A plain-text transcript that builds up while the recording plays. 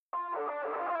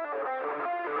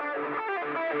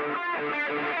Here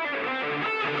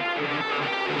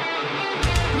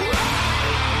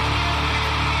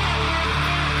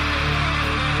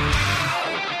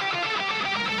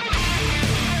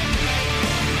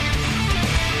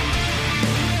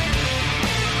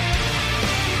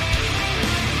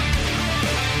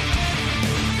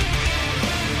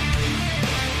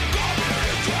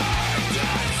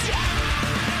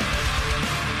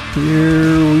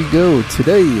we go.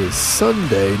 Today is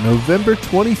Sunday, November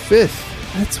 25th.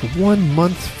 That's 1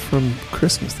 month from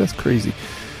Christmas. That's crazy.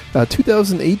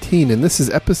 2018, and this is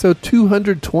episode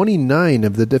 229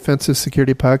 of the Defensive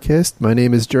Security Podcast. My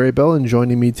name is Jerry Bell, and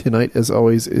joining me tonight, as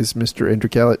always, is Mr. Andrew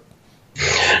Callett.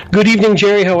 Good evening,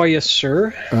 Jerry. How are you,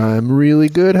 sir? I'm really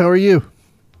good. How are you?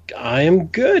 I am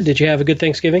good. Did you have a good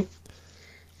Thanksgiving?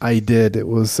 I did. It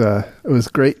was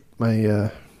great.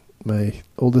 My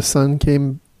oldest son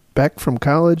came back from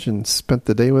college and spent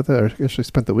the day with us, or actually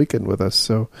spent the weekend with us.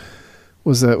 So it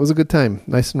was a good time,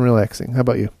 nice and relaxing. How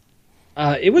about you?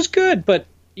 It was good, but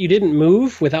you didn't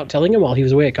move without telling him while he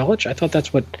was away at college? I thought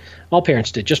that's what all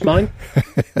parents did. Just mine?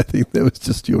 I think that was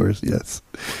just yours, yes.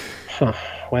 Huh.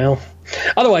 Well,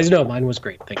 otherwise, no, mine was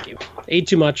great. Thank you. Ate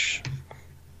too much,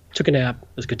 took a nap. It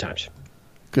was good times.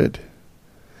 Good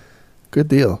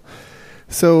deal.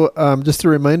 So just a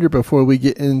reminder before we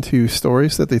get into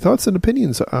stories that the thoughts and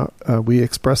opinions we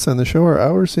express on the show are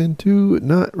ours and do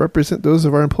not represent those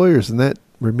of our employers, and that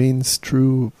remains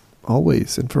true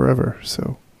always and forever.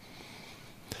 So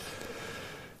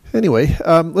anyway,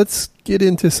 let's get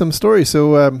into some stories.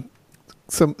 So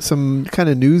some kind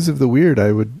of news of the weird,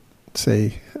 I would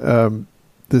say,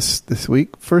 this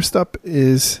week. First up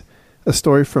is a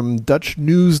story from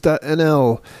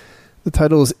DutchNews.nl. The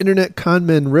title is Internet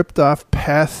Conmen Ripped Off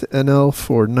Path NL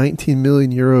for 19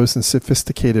 million euros in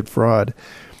sophisticated fraud.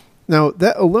 Now,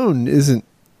 that alone isn't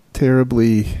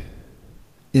terribly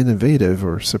innovative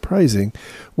or surprising.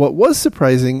 What was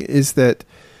surprising is that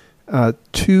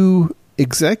two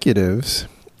executives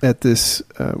at this,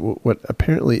 what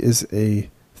apparently is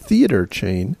a theater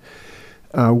chain,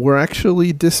 were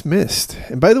actually dismissed.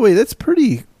 And by the way, that's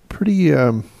pretty.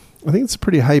 I think it's a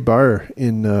pretty high bar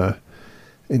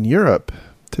in Europe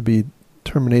to be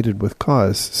terminated with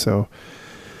cause. So,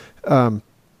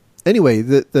 anyway,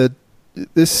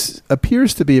 this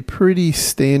appears to be a pretty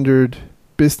standard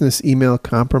business email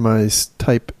compromise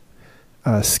type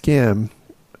scam.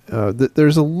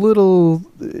 There's a little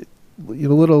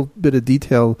bit of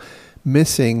detail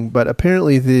missing, but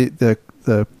apparently the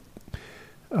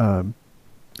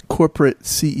corporate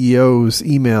CEO's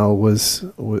email was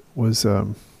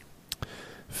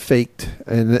faked,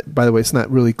 and by the way, it's not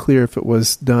really clear if it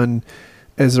was done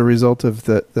as a result of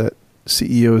the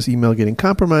CEO's email getting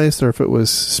compromised or if it was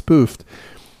spoofed.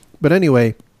 But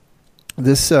anyway,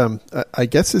 this I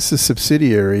guess it's a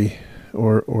subsidiary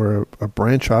or a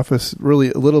branch office,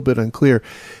 really a little bit unclear,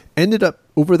 ended up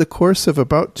over the course of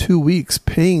about 2 weeks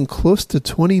paying close to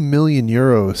 20 million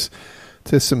euros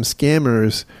to some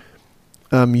scammers,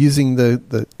 using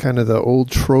the kind of the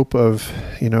old trope of,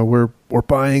 we're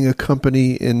buying a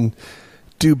company in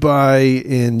Dubai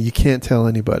and you can't tell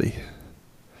anybody.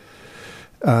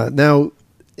 Now,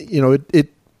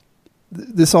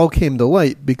 this all came to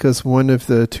light because one of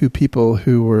the two people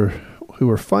who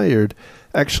were fired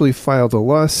actually filed a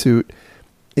lawsuit,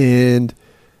 and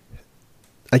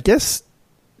I guess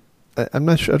I'm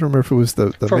not sure. I don't remember if it was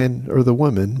the man or the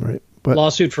woman, right? But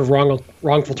lawsuit for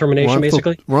wrongful termination,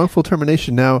 basically? Wrongful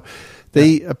termination. Now,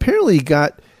 they apparently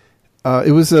got,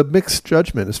 it was a mixed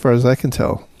judgment as far as I can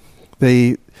tell.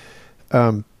 They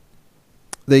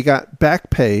got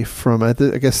back pay from, I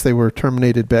guess they were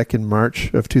terminated back in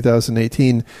March of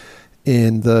 2018,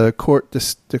 and the court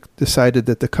decided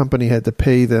that the company had to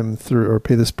pay them through, or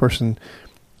pay this person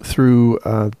through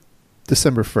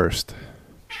December 1st.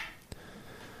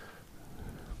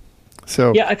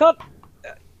 So yeah,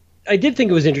 I did think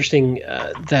it was interesting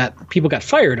that people got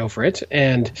fired over it.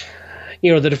 And,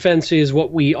 the defense is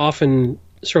what we often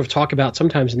sort of talk about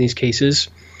sometimes in these cases,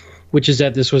 which is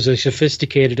that this was a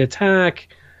sophisticated attack,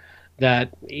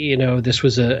 that, this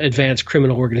was an advanced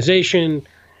criminal organization,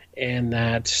 and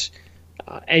that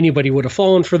anybody would have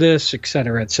fallen for this, et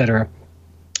cetera, et cetera.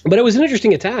 But it was an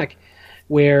interesting attack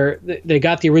where they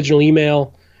got the original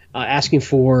email asking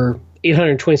for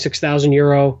 826,000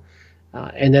 euro.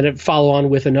 And then it follow on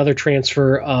with another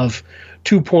transfer of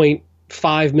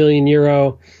 2.5 million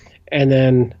euro, and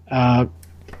then a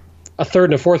third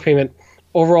and a fourth payment.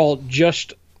 Overall,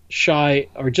 just shy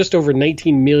or just over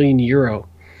 19 million euro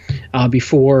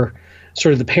before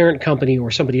sort of the parent company or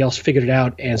somebody else figured it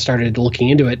out and started looking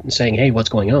into it and saying, "Hey, what's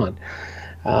going on?"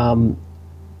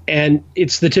 And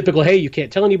it's the typical, hey, you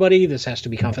can't tell anybody. This has to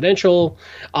be confidential.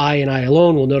 I and I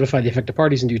alone will notify the affected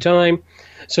parties in due time.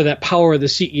 So that power of the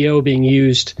CEO being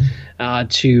used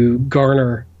to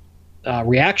garner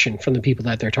reaction from the people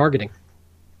that they're targeting.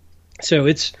 So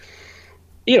it's,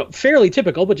 fairly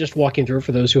typical, but just walking through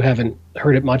for those who haven't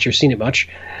heard it much or seen it much.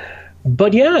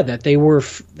 But yeah,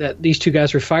 that these two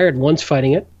guys were fired once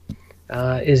fighting it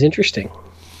is interesting.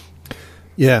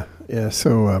 Yeah.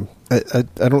 So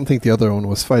I don't think the other one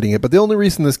was fighting it, but the only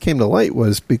reason this came to light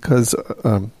was because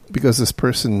this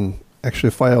person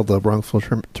actually filed a wrongful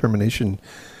termination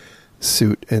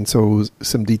suit, and so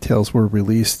some details were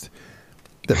released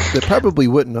that probably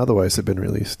wouldn't otherwise have been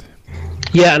released.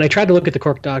 Yeah, and I tried to look at the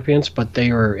court documents, but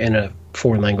they were in a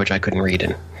foreign language I couldn't read,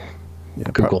 and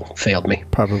Google failed me.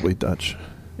 Probably Dutch.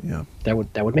 Yeah, that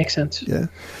would make sense. Yeah,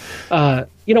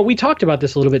 we talked about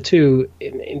this a little bit too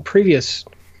in previous,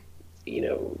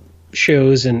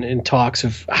 shows and talks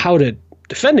of how to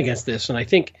defend against this, and I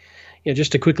think,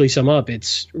 just to quickly sum up,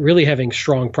 it's really having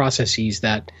strong processes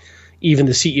that even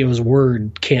the CEO's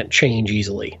word can't change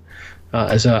easily.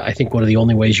 I think one of the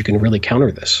only ways you can really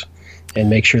counter this, and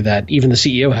make sure that even the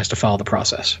CEO has to follow the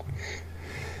process.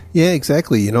 Yeah,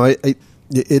 exactly.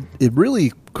 It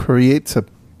really creates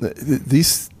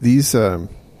these kind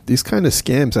of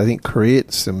scams, I think,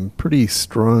 create some pretty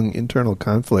strong internal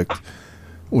conflict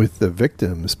with the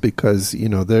victims because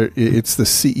it's the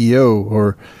CEO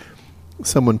or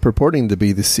someone purporting to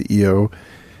be the CEO,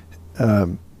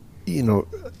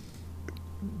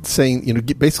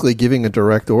 saying basically giving a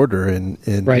direct order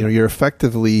and right. You're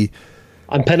effectively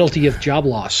on penalty of job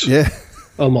loss. Yeah,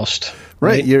 almost.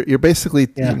 Right. You're basically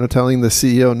telling the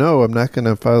CEO, no, I'm not going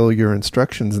to follow your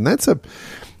instructions, and that's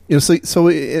so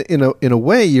in a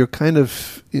way you're kind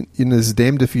of is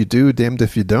damned if you do, damned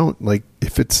if you don't. Like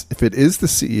if it is the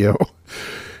CEO,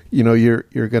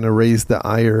 you're going to raise the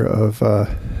ire of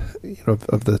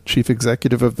of the chief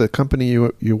executive of the company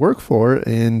you work for,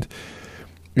 and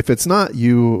if it's not,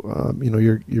 you're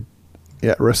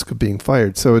at risk of being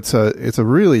fired. So it's a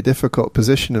really difficult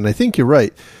position, and I think you're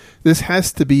right. This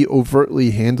has to be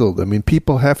overtly handled. I mean,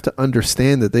 people have to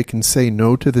understand that they can say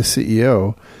no to the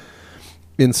CEO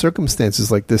in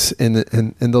circumstances like this, and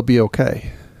they'll be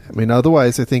okay. I mean,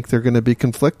 otherwise, I think they're going to be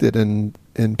conflicted, and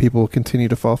people will continue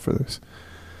to fall for this.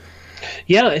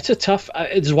 Yeah, it's a tough.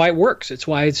 It's why it works. It's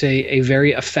why it's a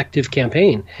very effective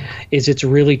campaign. It's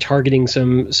really targeting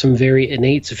some very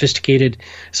innate, sophisticated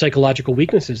psychological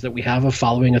weaknesses that we have of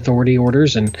following authority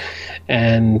orders and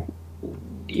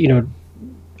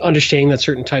understanding that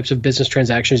certain types of business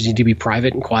transactions need to be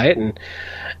private and quiet. And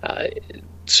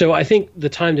so I think the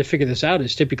time to figure this out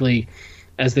is typically,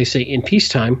 as they say, in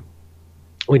peacetime,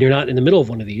 when you're not in the middle of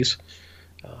one of these.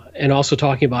 And also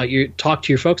talking about talk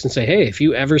to your folks and say, hey, if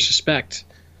you ever suspect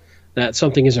that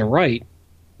something isn't right,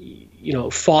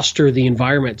 foster the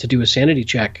environment to do a sanity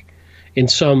check in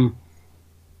some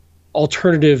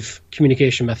alternative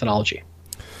communication methodology.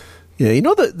 Yeah,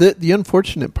 the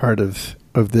unfortunate part of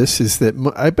this is that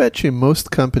I bet you most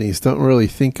companies don't really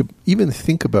think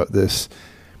about this.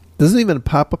 It doesn't even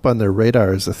pop up on their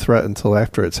radar as a threat until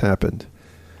after it's happened.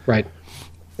 Right.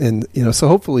 And so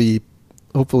hopefully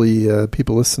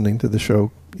people listening to the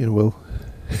show, will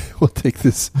take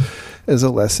this as a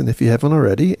lesson if you haven't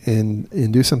already,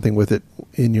 and do something with it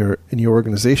in your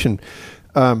organization.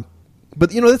 But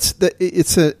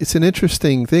it's an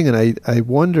interesting thing, and I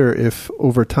wonder if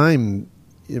over time,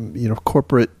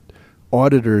 corporate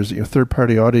auditors, third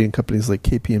party auditing companies like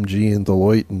KPMG and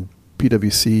Deloitte and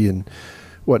PwC and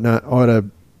whatnot ought to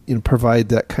provide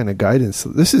that kind of guidance. So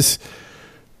this is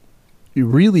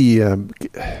really.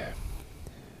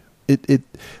 It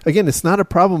again, it's not a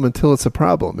problem until it's a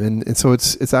problem, and so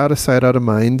it's out of sight, out of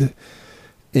mind,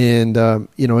 and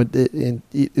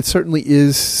it certainly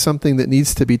is something that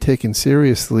needs to be taken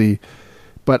seriously.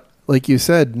 But like you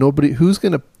said, who's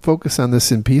going to focus on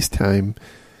this in peacetime?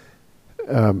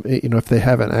 If they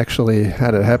haven't actually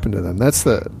had it happen to them, that's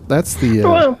the.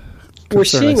 Well, we're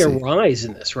seeing a rise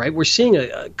in this, right? We're seeing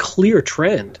a clear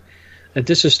trend that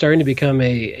this is starting to become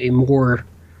a more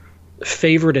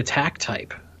favored attack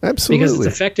type. Absolutely. Because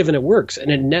it's effective and it works, and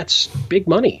it nets big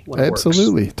money when it works.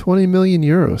 Absolutely. 20 million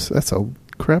euros. That's a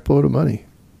crap load of money.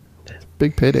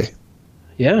 Big payday.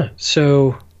 Yeah.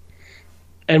 So,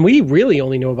 and we really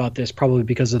only know about this probably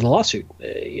because of the lawsuit. Right.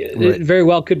 It very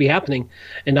well could be happening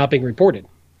and not being reported.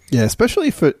 Yeah, especially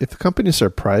if the companies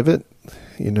are private,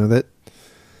 that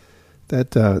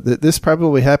this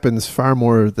probably happens far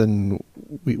more than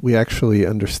we actually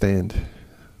understand.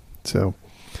 So...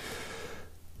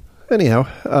 Anyhow,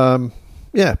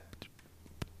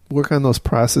 work on those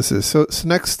processes. So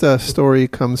next story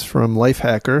comes from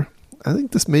Lifehacker. I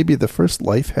think this may be the first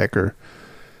Lifehacker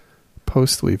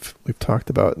post we've talked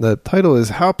about. The title is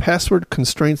 "How Password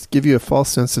Constraints Give You a False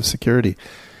Sense of Security."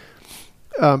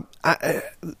 I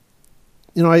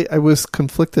was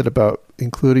conflicted about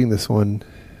including this one,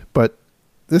 but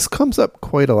this comes up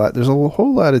quite a lot. There's a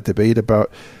whole lot of debate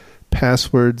about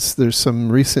passwords. There's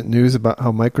some recent news about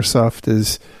how Microsoft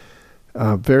is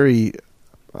very,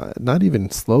 not even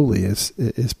slowly,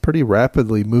 is pretty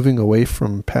rapidly moving away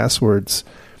from passwords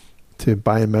to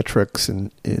biometrics,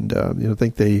 and I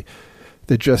think they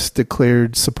just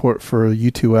declared support for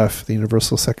U2F, the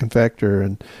Universal Second Factor,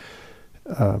 and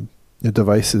the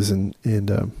devices and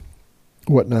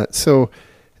whatnot. So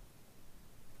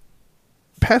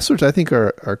passwords, I think,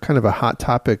 are kind of a hot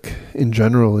topic in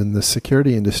general in the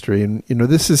security industry, and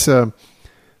this is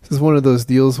one of those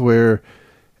deals where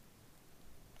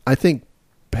I think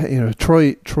Troy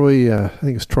I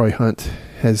think it's Troy Hunt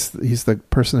he's the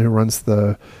person who runs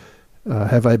the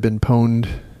Have I Been Pwned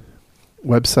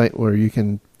website, where you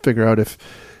can figure out if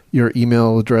your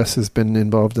email address has been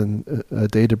involved in a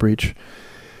data breach.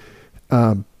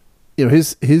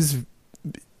 His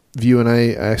view, and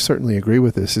I certainly agree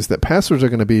with this, is that passwords are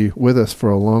going to be with us for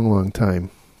a long, long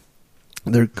time.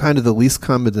 They're kind of the least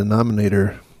common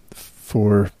denominator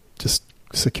for just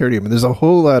security. I mean, there's a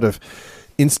whole lot of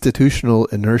institutional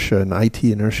inertia and IT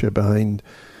inertia behind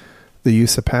the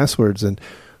use of passwords. And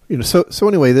so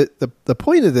anyway, the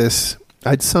point of this,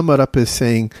 I'd sum it up as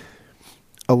saying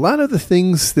a lot of the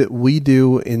things that we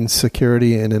do in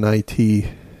security and in IT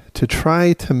to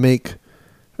try to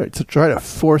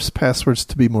force passwords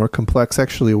to be more complex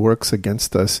actually works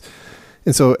against us.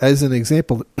 And so, as an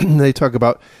example, they talk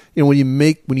about when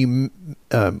you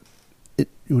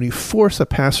force a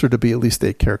password to be at least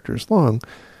 8 characters long,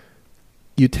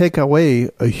 you take away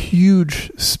a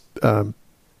huge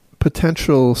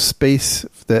potential space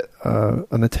that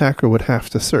an attacker would have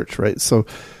to search, right? So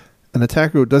an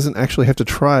attacker doesn't actually have to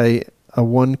try a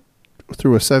 1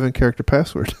 through a 7-character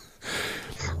password.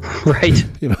 Right.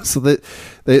 So that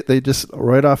they just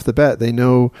right off the bat, they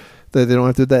know that they don't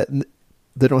have to do that.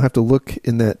 They don't have to look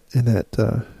in that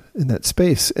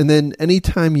space. And then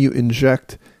anytime you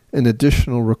inject an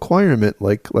additional requirement,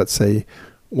 like let's say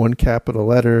 1 capital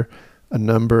letter, a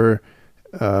number,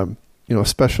 a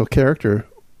special character,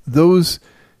 those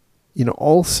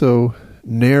also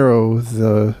narrow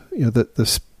the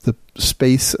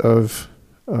space of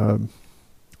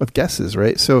guesses,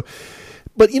 right? So,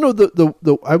 but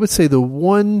the I would say the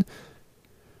one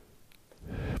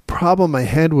problem I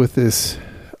had with this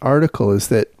article is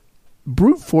that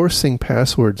brute forcing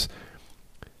passwords,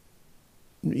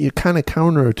 kind of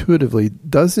counterintuitively,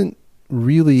 doesn't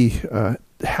really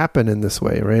happen in this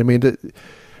way, right? I mean,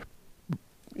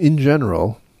 in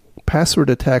general, password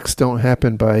attacks don't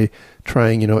happen by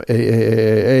trying,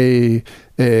 A,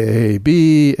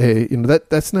 B,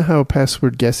 that's not how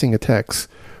password guessing attacks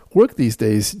work these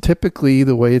days. Typically,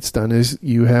 the way it's done is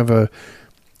you have a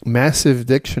massive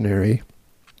dictionary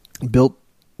built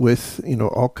with,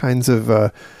 all kinds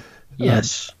of...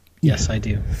 Yes, I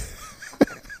do.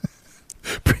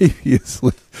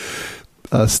 Previously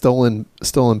stolen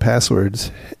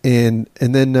passwords, and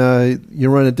then you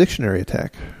run a dictionary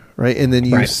attack, right? And then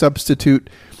you substitute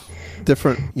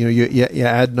different, you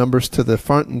add numbers to the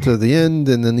front and to the end,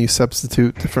 and then you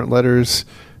substitute different letters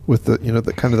with the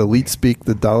the kind of the leet speak,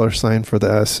 the $ for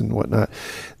the S and whatnot.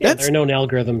 Yeah, there are known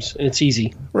algorithms, and it's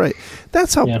easy. Right.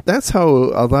 That's how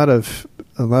a lot of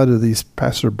these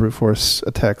password brute force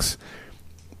attacks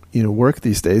work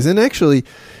these days. And actually,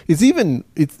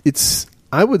 it's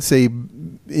I would say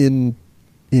in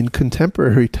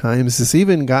contemporary times, it's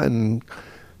even gotten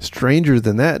stranger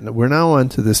than that. We're now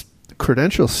onto this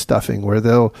credential stuffing where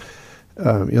they'll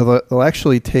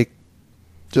actually take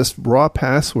just raw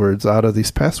passwords out of these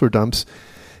password dumps,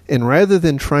 and rather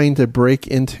than trying to break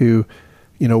into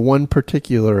one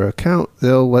particular account,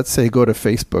 they'll, let's say, go to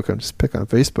Facebook. I'll just pick on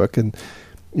Facebook, and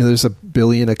there's 1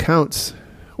 billion accounts.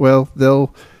 Well,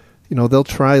 they'll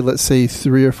try, let's say,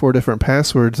 3 or 4 different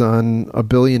passwords on 1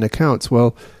 billion accounts.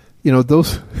 Well,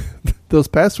 those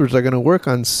passwords are going to work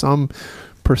on some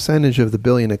percentage of the 1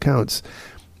 billion accounts,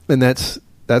 and that's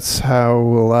how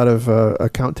a lot of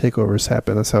account takeovers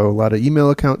happen. That's how a lot of email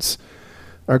accounts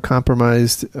are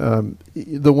compromised.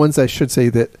 The ones, I should say,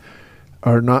 that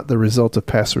are not the result of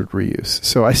password reuse.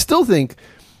 So I still think,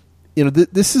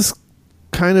 this is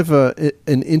kind of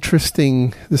an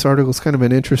interesting. This article is kind of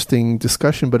an interesting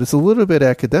discussion, but it's a little bit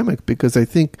academic, because I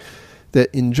think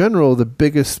that in general the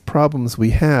biggest problems we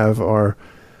have are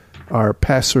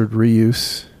password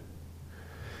reuse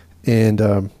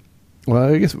and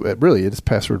Well, I guess really it's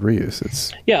password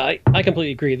reuse. I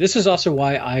completely agree. This is also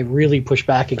why I really push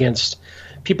back against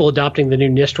people adopting the new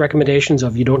NIST recommendations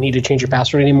of you don't need to change your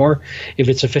password anymore if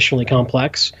it's sufficiently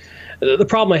complex. The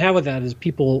problem I have with that is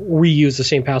people reuse the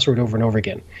same password over and over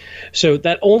again. So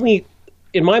that only,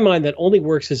 in my mind, that only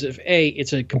works as if A,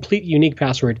 it's a complete unique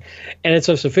password and it's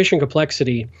of sufficient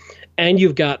complexity, and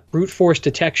you've got brute force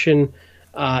detection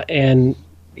and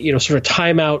sort of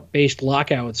timeout-based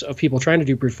lockouts of people trying to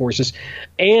do brute forces,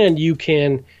 and you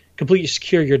can completely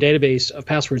secure your database of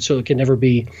passwords so it can never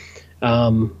be,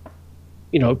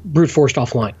 brute forced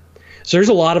offline. So there's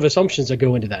a lot of assumptions that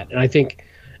go into that, and I think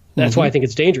that's why I think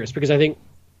it's dangerous, because I think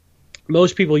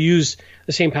most people use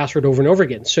the same password over and over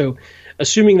again. So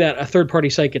assuming that a third-party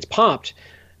site gets popped,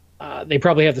 they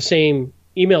probably have the same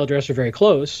email address or very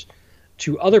close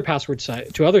to other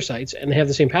other sites, and they have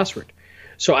the same password.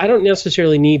 So I don't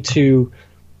necessarily need to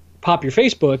pop your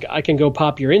Facebook. I can go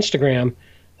pop your Instagram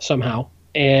somehow.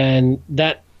 And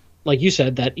that, like you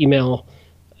said, that email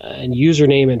and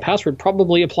username and password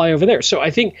probably apply over there. So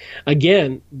I think,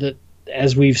 again, that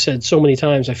as we've said so many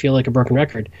times, I feel like a broken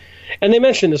record. And they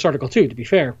mentioned in this article, too, to be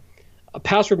fair, a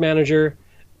password manager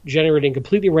generating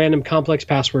completely random complex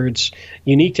passwords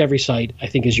unique to every site, I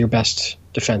think is your best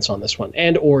defense on this one,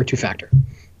 and or two-factor.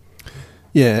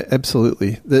 Yeah,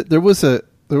 absolutely. There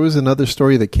was another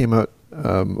story that came out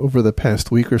over the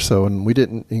past week or so, and we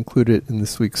didn't include it in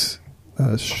this week's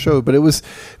show, but it was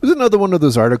another one of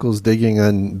those articles digging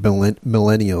on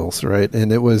millennials, right?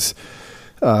 And it was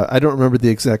I don't remember the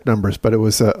exact numbers, but it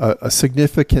was a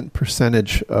significant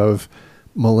percentage of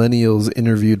millennials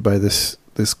interviewed by this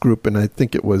group, and I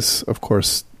think it was, of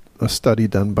course, a study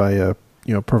done by a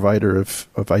provider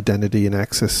of identity and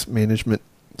access management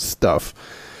stuff.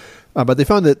 But they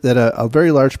found that a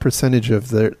very large percentage of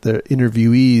their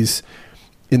interviewees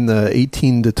in the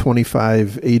 18 to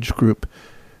 25 age group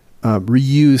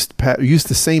used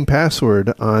the same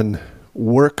password on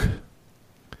work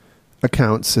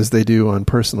accounts as they do on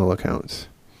personal accounts.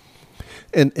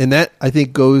 And that, I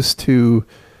think, goes to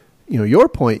your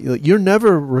point. You're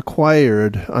never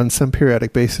required on some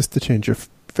periodic basis to change your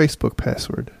Facebook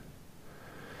password.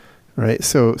 Right,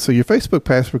 so your Facebook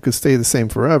password could stay the same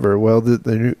forever. Well,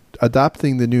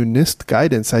 adopting the new NIST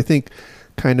guidance, I think,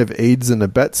 kind of aids and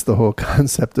abets the whole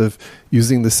concept of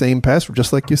using the same password,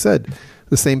 just like you said,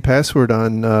 the same password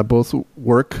on both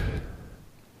work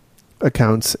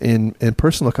accounts and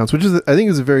personal accounts, which I think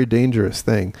is a very dangerous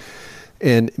thing.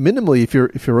 And minimally, if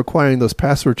you're requiring those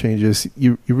password changes,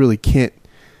 you really can't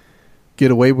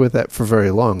get away with that for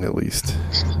very long, at least.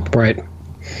 Right.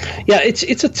 Yeah,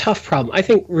 it's a tough problem. I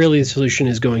think really the solution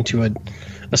is going to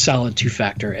a solid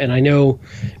two-factor. And I know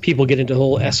people get into the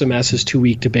whole SMS is too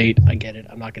weak debate. I get it.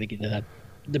 I'm not going to get into that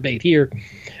debate here.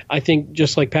 I think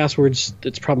just like passwords,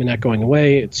 it's probably not going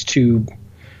away. It's too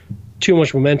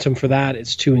much momentum for that.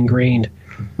 It's too ingrained.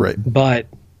 Right. But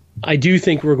I do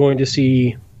think we're going to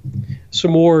see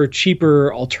some more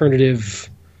cheaper alternative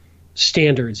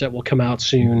standards that will come out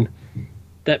soon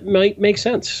that might make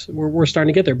sense. We're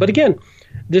starting to get there. But again,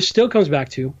 this still comes back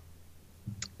to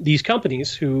these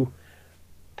companies who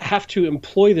have to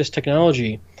employ this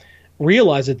technology,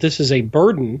 realize that this is a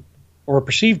burden or a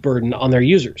perceived burden on their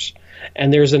users.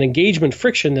 And there's an engagement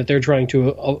friction that they're trying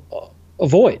to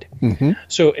avoid. Mm-hmm.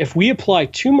 So if we apply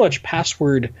too much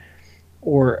password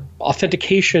or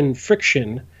authentication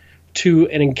friction to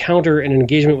an encounter and an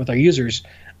engagement with our users,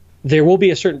 there will be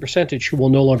a certain percentage who will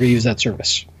no longer use that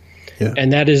service. Yeah.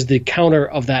 And that is the counter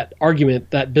of that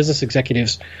argument that business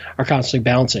executives are constantly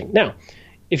balancing. Now,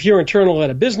 if you're internal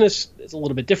at a business, it's a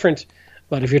little bit different.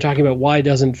 But if you're talking about why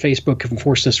doesn't Facebook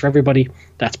enforce this for everybody,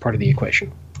 that's part of the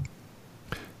equation.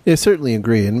 Yeah, I certainly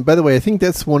agree. And by the way, I think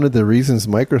that's one of the reasons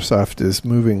Microsoft is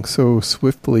moving so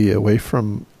swiftly away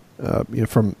from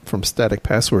from static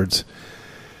passwords,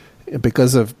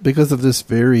 because of this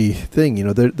very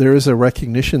thing. There is a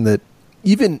recognition that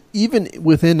even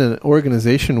within an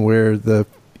organization where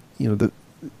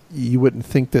you wouldn't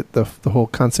think that the whole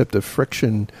concept of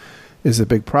friction is a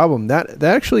big problem, that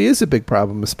actually is a big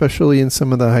problem, especially in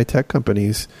some of the high tech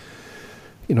companies.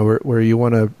 Where you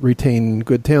want to retain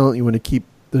good talent, you want to keep.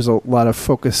 There's a lot of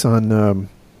focus on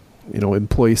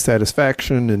employee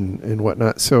satisfaction and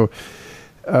whatnot. So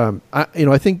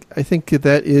I think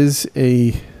that is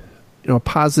a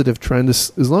positive trend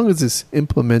as long as it's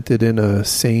implemented in a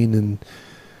sane and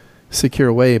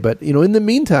secure way. But in the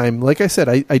meantime, like I said,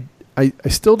 I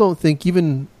still don't think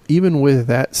even with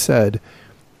that said,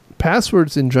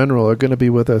 passwords in general are going to be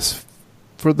with us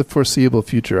for the foreseeable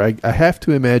future. I have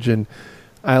to imagine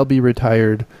I'll be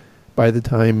retired by the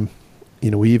time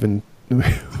we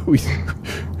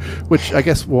which I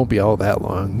guess won't be all that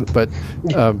long. But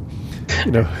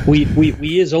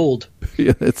we is old.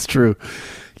 Yeah, it's true.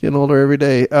 Getting older every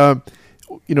day.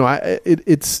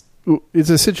 It's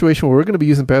a situation where we're going to be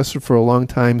using password for a long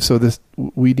time, so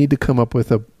we need to come up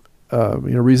with a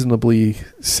reasonably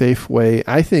safe way.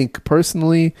 I think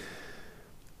personally,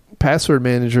 password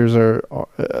managers are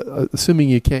assuming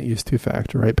you can't use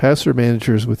two-factor, right? Password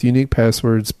managers with unique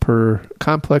passwords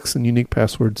complex and unique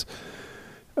passwords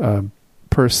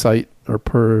per site or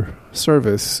per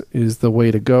service is the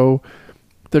way to go.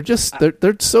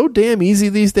 They're so damn easy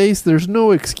these days. There's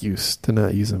no excuse to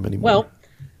not use them anymore. Well,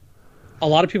 a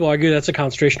lot of people argue that's a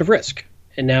concentration of risk,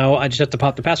 and now I just have to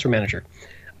pop the password manager.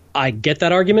 I get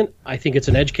that argument. I think it's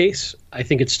an edge case. I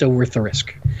think it's still worth the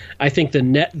risk. I think the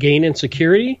net gain in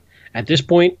security at this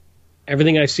point,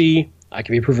 everything I see, I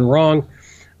can be proven wrong.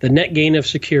 The net gain of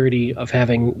security of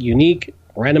having unique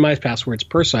randomized passwords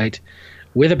per site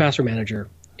with a password manager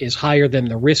is higher than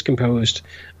the risk imposed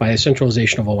by the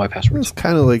centralization of all my passwords. It's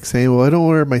kind of like saying, well, I don't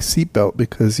wear my seatbelt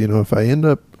because, if I end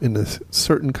up in a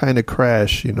certain kind of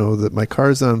crash, that my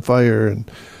car's on fire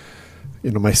and,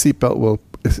 my seatbelt will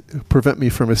prevent me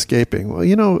from escaping. Well,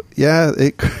 yeah,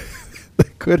 it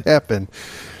could happen,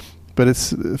 but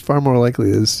it's far more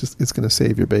likely it's going to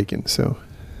save your bacon. So,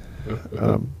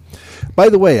 by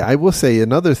the way, I will say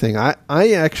another thing.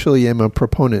 I actually am a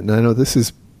proponent, and I know this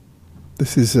is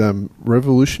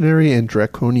revolutionary and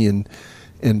draconian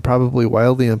and probably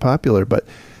wildly unpopular, but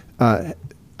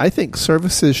I think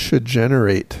services should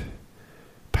generate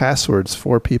passwords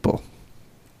for people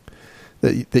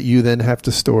that you then have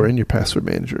to store in your password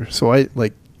manager. So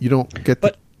you don't get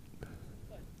the...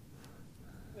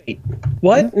 Wait,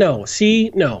 what? No. See?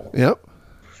 No. Yep.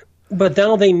 But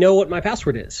now they know what my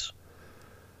password is.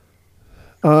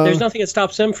 There's nothing that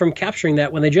stops them from capturing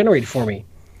that when they generate it for me.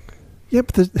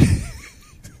 Yep.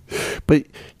 But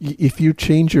if you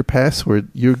change your password,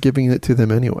 you're giving it to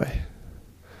them anyway.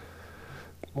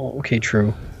 Well, okay,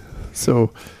 true.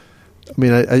 So, I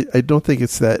mean, I don't think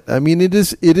it's that. I mean, it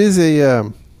is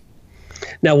a...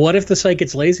 Now, what if the site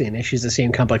gets lazy and issues the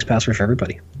same complex password for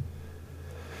everybody?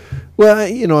 Well,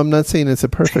 I'm not saying it's a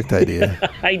perfect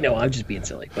idea. I know, I'm just being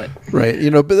silly, but...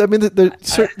 Right, but I mean, there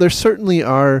certainly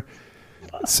are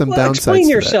some downsides explain to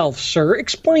yourself, that. Sir.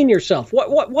 Explain yourself.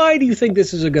 Why do you think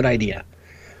this is a good idea?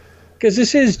 Because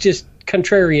this is just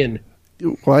contrarian.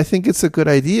 Well, I think it's a good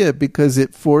idea because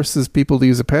it forces people to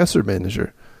use a password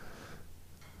manager.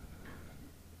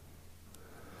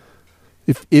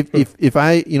 If every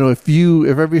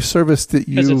service that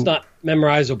you... Because it's not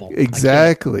memorizable.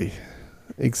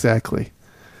 Exactly.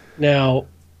 Now,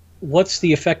 what's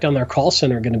the effect on their call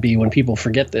center going to be when people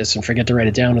forget this and forget to write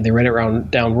it down, and they write it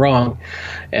down wrong,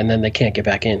 and then they can't get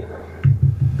back in?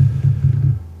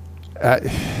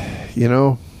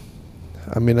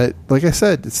 I mean, like I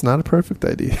said, it's not a perfect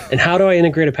idea. And how do I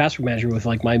integrate a password manager with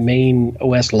my main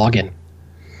OS login?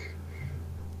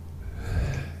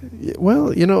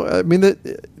 Well, I mean,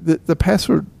 the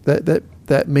password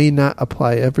that may not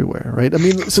apply everywhere, right? I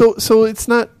mean, so it's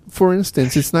not. For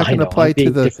instance, it's not going to apply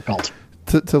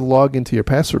to log into your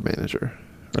password manager,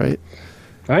 right?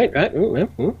 Right.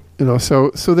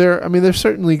 So there. I mean, there's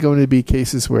certainly going to be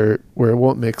cases where it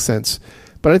won't make sense,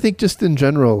 but I think just in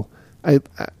general,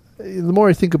 the more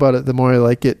I think about it, the more I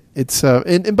like it. It's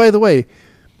and by the way,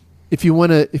 if you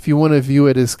want to view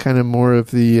it as kind of more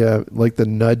of the like the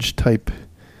nudge type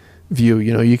view,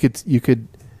 you could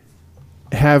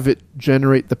have it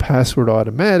generate the password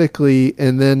automatically,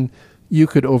 and then you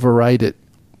could override it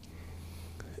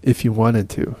if you wanted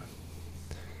to.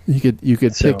 You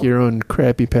could pick your own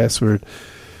crappy password.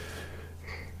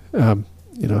 So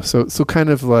kind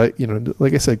of like,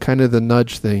 like I said, kind of the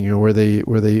nudge thing, where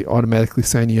they automatically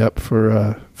sign you up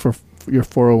for your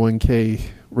 401k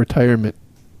retirement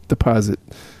deposit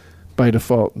by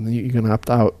default, and you can opt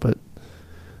out, but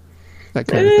that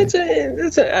kind of thing.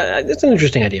 It's an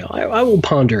interesting idea. I will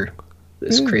ponder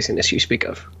this craziness you speak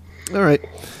of. All right.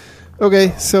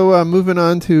 Okay, so moving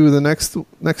on to the next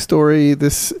story.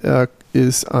 This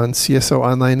is on CSO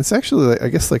Online. It's actually, I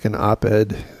guess, like an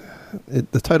op-ed.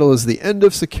 The title is "The End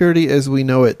of Security as We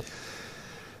Know It."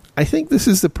 I think this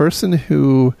is the person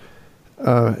who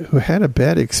had a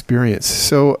bad experience.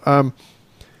 So,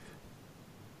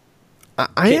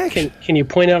 can you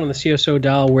point out on the CSO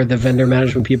dial where the vendor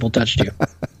management people touched you?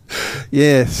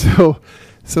 Yeah. So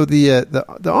the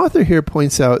author here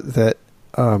points out that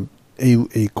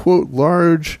a quote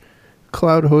large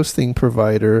cloud hosting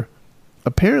provider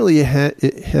apparently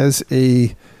it has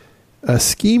a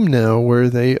scheme now where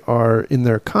they are in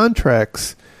their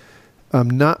contracts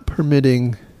not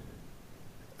permitting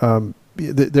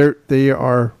they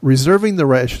are reserving the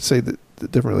right. I should say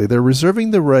that differently. They're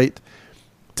reserving the right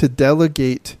to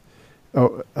delegate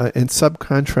and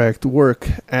subcontract work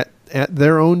at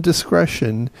their own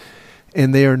discretion,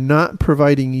 and they are not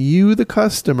providing you, the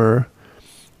customer,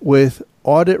 with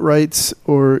audit rights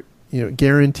or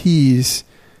guarantees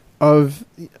of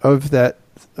that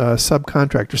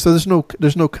subcontractor. So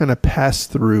there's no kind of pass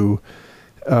through,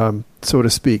 so to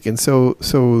speak. And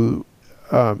so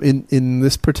in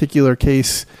this particular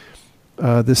case,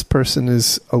 this person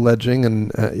is alleging,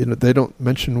 and they don't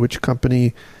mention which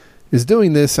company is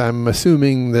doing this. I'm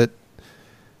assuming that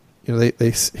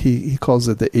he calls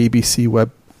it the ABC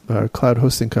Web cloud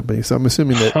hosting company. So I'm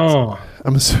assuming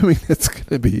that's going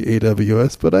to be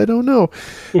AWS, but I don't know.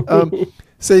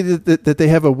 Say that they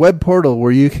have a web portal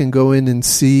where you can go in and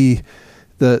see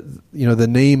the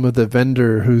name of the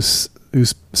vendor who's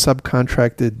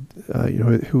subcontracted,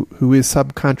 who is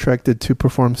subcontracted to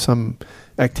perform some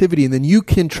activity, and then you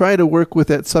can try to work with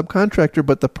that subcontractor.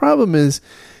 But the problem is,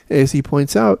 as he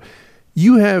points out,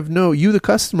 you the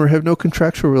customer have no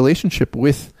contractual relationship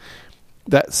with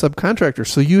that subcontractor,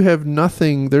 so you have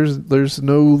nothing. There's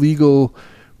no legal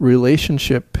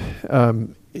relationship,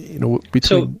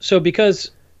 between. So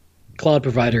because cloud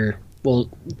provider, well,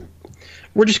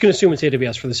 we're just going to assume it's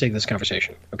AWS for the sake of this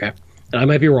conversation, okay? And I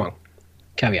might be wrong,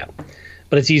 caveat,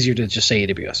 but it's easier to just say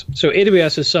AWS. So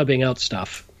AWS is subbing out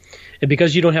stuff, and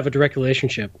because you don't have a direct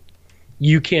relationship,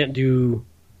 you can't do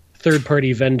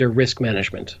third-party vendor risk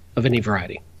management of any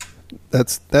variety.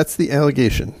 That's the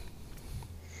allegation.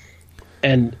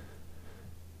 And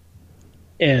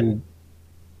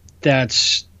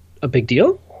that's a big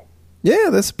deal? Yeah,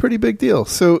 that's a pretty big deal.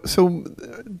 So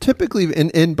typically,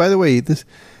 and by the way, this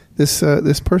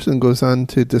person goes on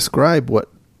to describe what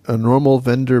a normal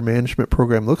vendor management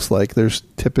program looks like. There's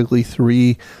typically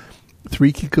three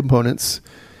key components,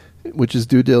 which is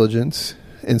due diligence.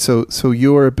 And so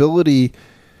your ability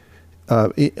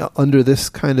under this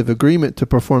kind of agreement to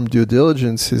perform due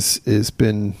diligence has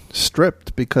been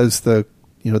stripped because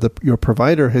your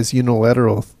provider has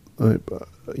unilateral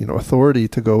authority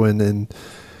to go in and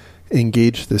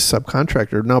engage this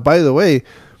subcontractor. Now, by the way,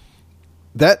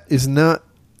 that is not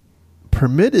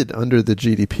permitted under the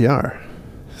GDPR.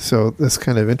 So that's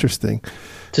kind of interesting.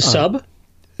 To sub?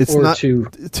 It's not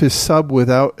to sub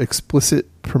without explicit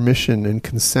permission and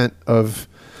consent of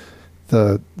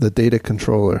the data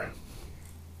controller.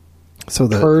 So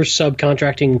per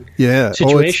subcontracting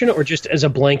situation, or just as a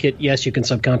blanket, yes, you can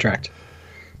subcontract?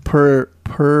 Per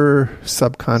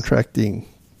subcontracting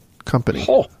company.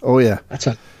 Oh yeah. That's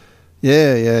a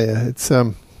Yeah. It's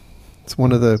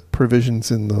one of the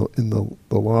provisions in the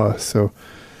law. So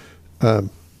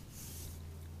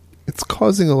it's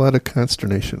causing a lot of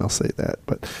consternation, I'll say that.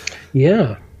 But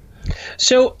yeah.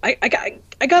 So I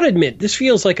got to admit, this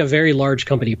feels like a very large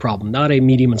company problem, not a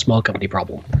medium and small company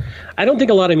problem. I don't think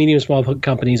a lot of medium and small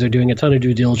companies are doing a ton of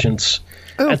due diligence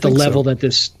at the level that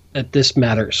this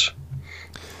matters.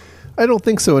 I don't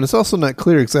think so, and it's also not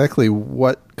clear exactly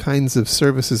what kinds of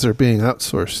services are being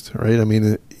outsourced, right? I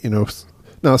mean,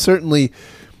 now certainly,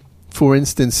 for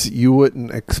instance, you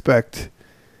wouldn't expect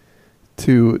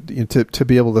to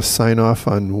be able to sign off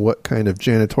on what kind of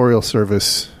janitorial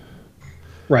service,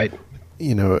 right?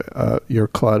 Your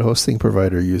cloud hosting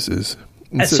provider uses.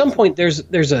 At some point,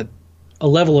 there's a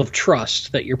level of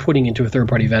trust that you're putting into a third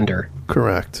party vendor.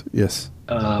 Correct. Yes.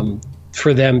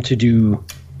 For them to do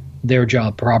their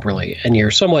job properly, and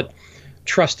you're somewhat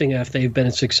trusting if they've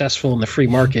been successful in the free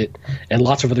market and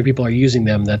lots of other people are using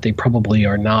them, that they probably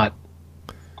are not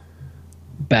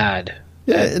bad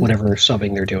at whatever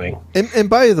subbing they're doing. And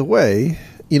by the way,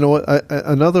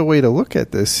 another way to look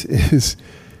at this is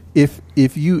if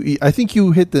you, I think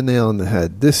you hit the nail on the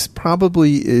head. This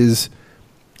probably is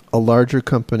a larger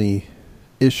company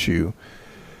issue.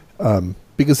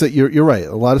 Because you're right.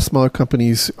 A lot of smaller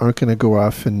companies aren't going to go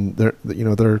off and they're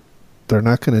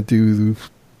not going to do,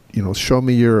 show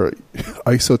me your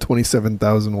ISO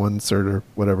 27001 cert or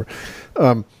whatever.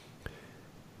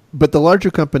 But the larger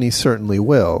companies certainly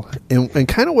will. And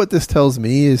kind of what this tells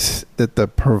me is that the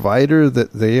provider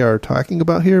that they are talking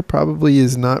about here probably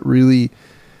is not really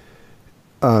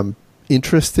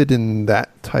interested in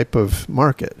that type of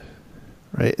market,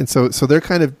 right? And so they're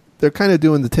kind of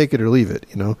doing the take it or leave it,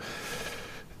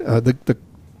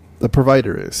 The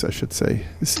provider is, I should say,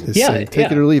 is saying,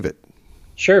 take it or leave it.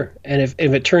 Sure. And if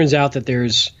it turns out that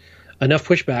there's enough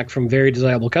pushback from very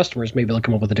desirable customers, maybe they'll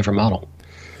come up with a different model.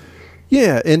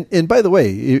 Yeah, and by the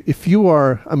way, if you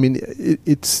are,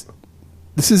 it's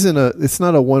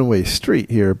not a one-way street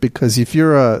here, because if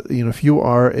you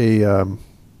are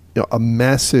a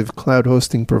massive cloud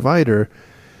hosting provider,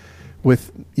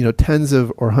 with tens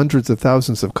of or hundreds of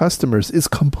thousands of customers is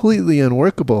completely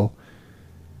unworkable.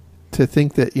 To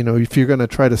think that if you're going to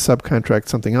try to subcontract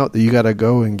something out, that you got to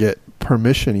go and get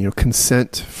permission,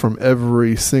 consent from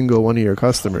every single one of your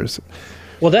customers.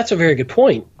 Well, that's a very good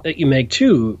point that you make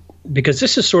too, because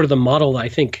this is sort of the model that I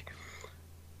think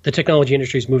the technology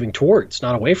industry is moving towards,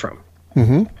 not away from.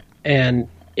 Mm-hmm. And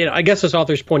I guess this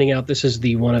author's pointing out this is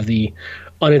one of the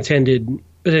unintended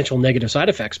potential negative side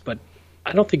effects, but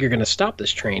I don't think you're going to stop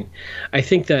this train. I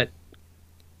think that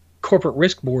corporate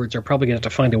risk boards are probably going to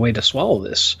have to find a way to swallow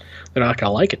this. They're not going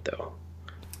to like it, though.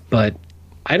 But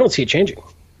I don't see it changing.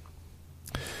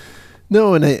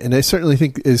 No, and I certainly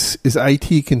think as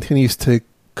IT continues to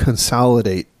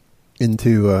consolidate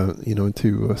into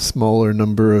a smaller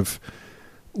number of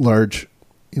large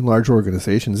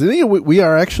organizations, and we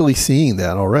are actually seeing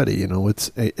that already. It's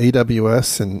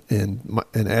AWS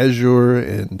and Azure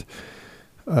and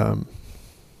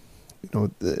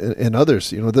and others.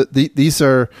 These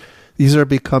are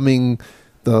becoming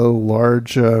the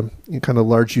large kind of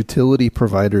large utility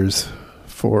providers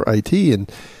for IT,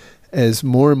 and as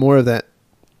more and more of that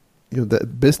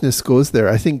that business goes there,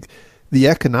 I think the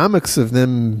economics of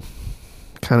them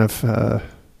kind of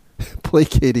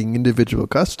placating individual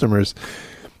customers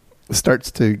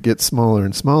starts to get smaller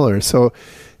and smaller. So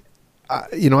I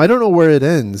don't know where it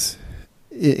ends,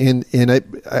 and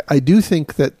I do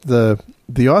think that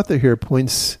the author here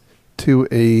points to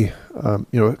a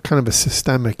kind of a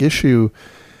systemic issue,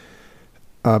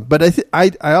 but I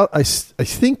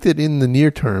think that in the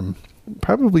near term,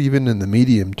 probably even in the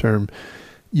medium term,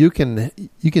 you can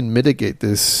mitigate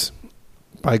this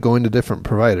by going to different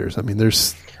providers. I mean,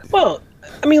 let's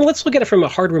look at it from a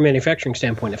hardware manufacturing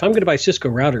standpoint. If I'm going to buy Cisco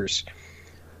routers,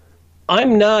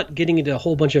 I'm not getting into a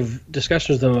whole bunch of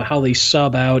discussions with them about how they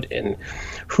sub out and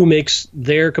who makes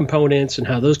their components and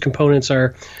how those components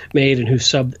are made and who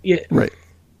sub. Yeah. Right.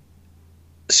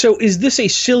 So is this a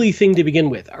silly thing to begin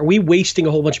with? Are we wasting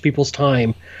a whole bunch of people's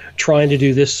time trying to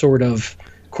do this sort of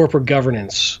corporate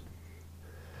governance?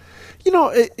 In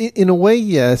a way,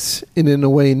 yes, and in a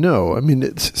way, no. I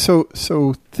mean, so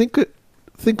think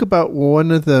about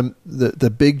one of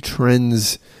the big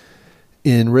trends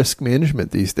in risk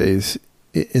management these days,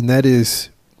 and that is,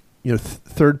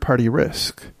 third-party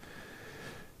risk.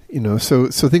 So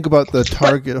think about the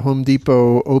Target, Home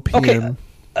Depot, OPM. Okay,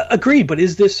 agreed. But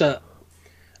is this a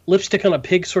lipstick on a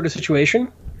pig sort of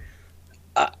situation?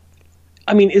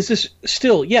 Is this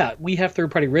still, we have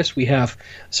third-party risk, we have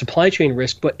supply chain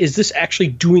risk, but is this actually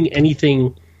doing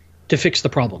anything to fix the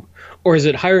problem? Or is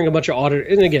it hiring a bunch of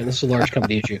auditors, and again, this is a large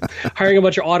company issue, hiring a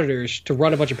bunch of auditors to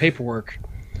run a bunch of paperwork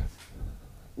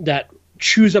that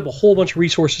chews up a whole bunch of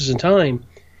resources and time,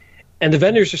 and the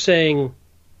vendors are saying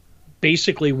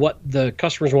basically what the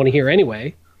customers want to hear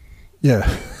anyway.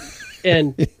 Yeah.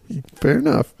 And fair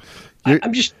enough.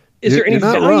 is there any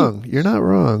value? Wrong. You're not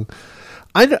wrong.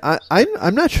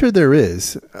 I'm not sure there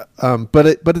is, but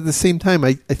at the same time,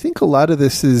 I think a lot of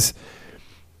this is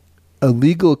a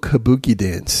legal kabuki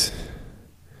dance.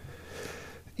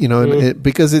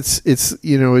 Because it's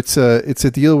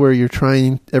a deal where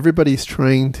everybody's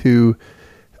trying to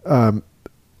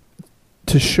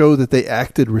show that they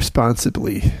acted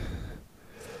responsibly.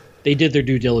 They did their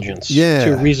due diligence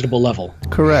to a reasonable level.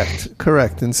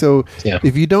 Correct. And so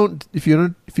if you don't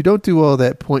do all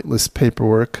that pointless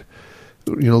paperwork,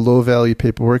 low value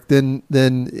paperwork, then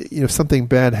if something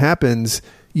bad happens,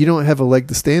 you don't have a leg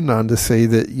to stand on to say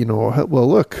that, well,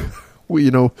 look,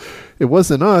 it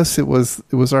wasn't us, it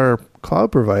was our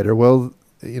cloud provider. Well,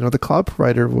 the cloud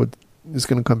provider is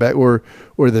going to come back, or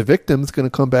the victim's going to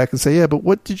come back and say, yeah, but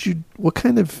what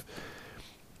kind of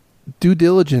due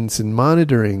diligence and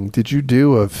monitoring did you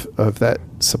do of that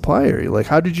supplier? Like,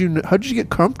 how did you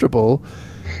get comfortable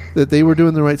that they were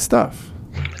doing the right stuff?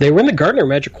 They were in the Gartner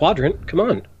Magic Quadrant. Come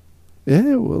on.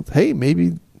 Yeah, well, hey,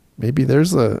 maybe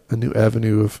there's a new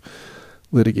avenue of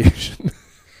litigation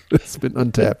that's been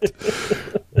untapped.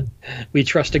 We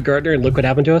trusted Gartner, and look what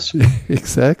happened to us.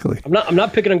 Exactly. I'm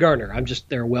not picking on Gartner.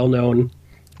 They're well known.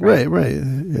 Right.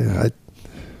 Yeah,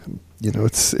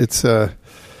 it's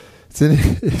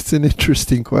an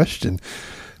interesting question,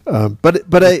 but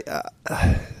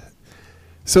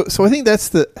so I think that's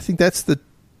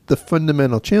the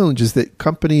fundamental challenge is that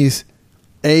companies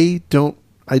I don't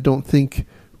think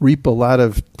reap a lot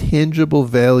of tangible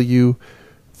value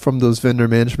from those vendor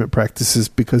management practices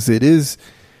because it is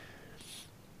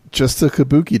just a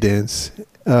kabuki dance.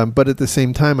 But at the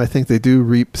same time, I think they do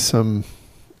reap some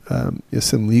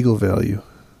legal value.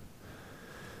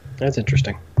 That's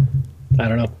interesting. I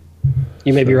don't know.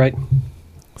 You may be right.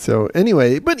 So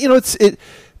anyway, but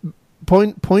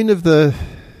point of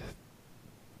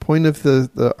point of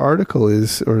the article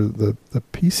is, or the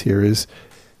piece here is,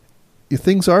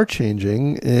 things are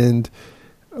changing, and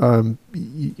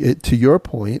to your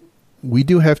point, we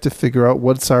do have to figure out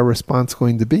what's our response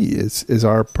going to be. Is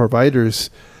our providers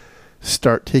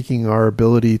start taking our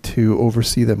ability to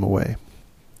oversee them away?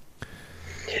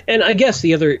 And I guess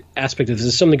the other aspect of this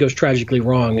is something goes tragically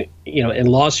wrong, and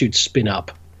lawsuits spin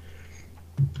up.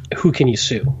 Who can you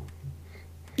sue?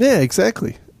 Yeah,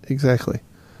 exactly.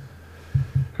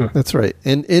 That's right.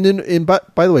 And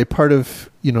by the way, part of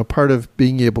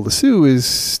being able to sue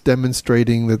is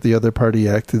demonstrating that the other party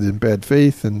acted in bad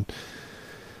faith and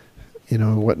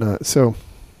whatnot. So,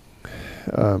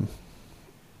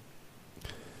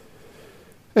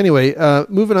 anyway,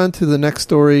 moving on to the next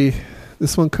story.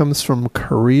 This one comes from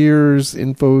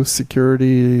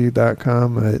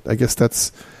careersinfosecurity.com. I guess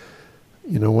that's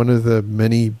one of the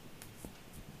many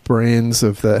brands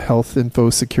of the health info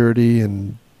security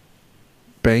and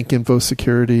bank info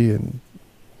security and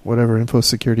whatever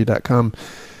infosecurity.com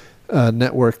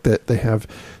network that they have.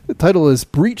 The title is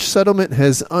Breach Settlement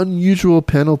Has Unusual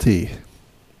Penalty.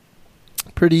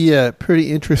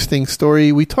 Pretty interesting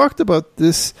story. We talked about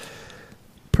this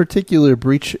particular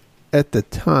breach at the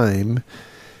time.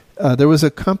 There was a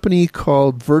company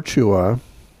called Virtua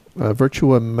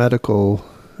Medical.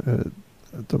 I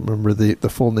don't remember the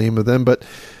full name of them, but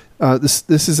this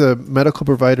is a medical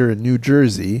provider in New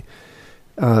Jersey.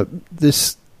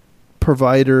 This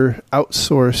provider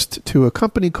outsourced to a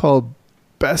company called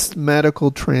Best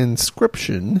Medical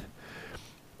Transcription,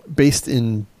 based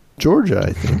in Georgia,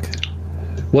 I think.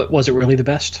 What was it really the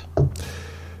best?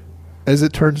 As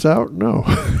it turns out, no.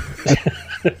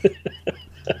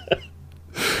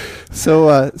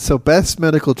 So Best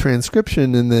Medical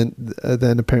Transcription, and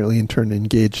then apparently in turn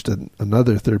engaged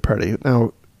another third party.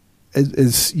 Now,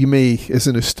 as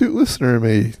an astute listener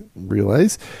may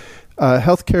realize,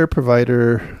 healthcare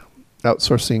provider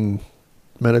outsourcing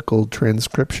medical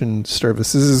transcription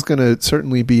services is going to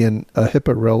certainly be a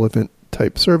HIPAA relevant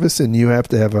type service, and you have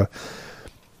to have a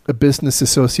business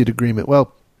associate agreement.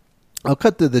 Well, I'll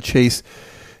cut to the chase.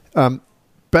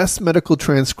 Best Medical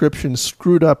Transcription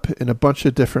screwed up in a bunch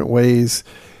of different ways.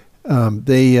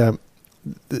 The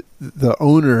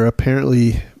owner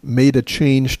apparently made a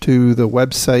change to the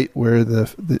website where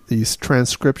these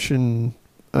transcription,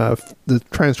 the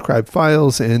transcribed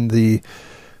files and the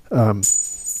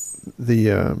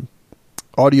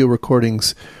audio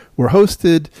recordings were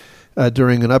hosted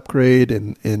during an upgrade,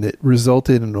 and it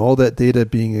resulted in all that data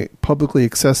being publicly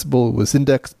accessible. It was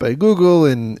indexed by Google,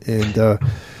 and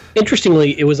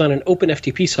interestingly, it was on an open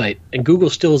FTP site, and Google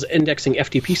still is indexing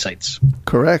FTP sites.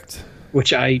 Correct.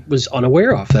 Which I was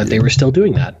unaware of, that they were still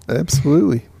doing that.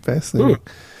 Absolutely. Fascinating.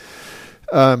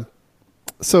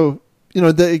 So,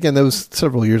 again, that was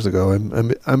several years ago.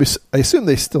 I assume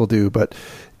they still do, but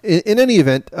in any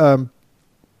event,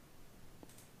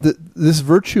 this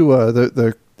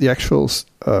Virtua, the actual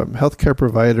healthcare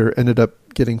provider, ended up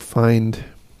getting fined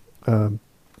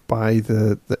by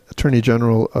the Attorney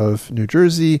General of New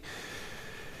Jersey,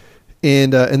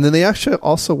 and then they actually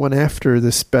also went after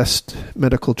this Best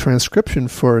Medical Transcription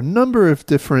for a number of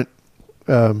different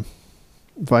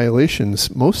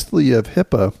violations, mostly of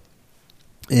HIPAA.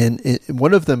 And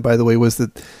one of them, by the way, was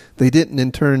that they didn't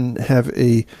in turn have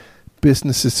a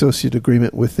business associate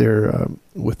agreement with their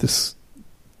with this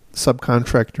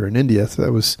subcontractor in India. So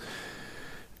that was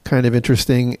kind of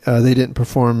interesting. They didn't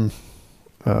perform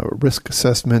risk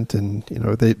assessment, and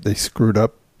they screwed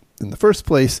up in the first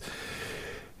place.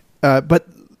 But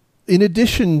in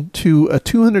addition to a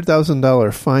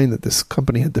 $200,000 fine that this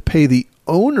company had to pay, the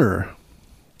owner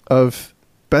of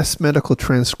Best Medical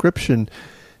Transcription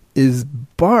is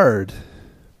barred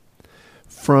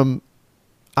from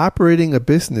operating a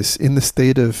business in the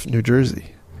state of New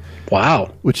Jersey.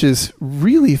 Wow. Which is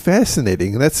really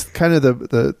fascinating. And that's kind of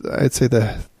the I'd say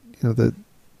the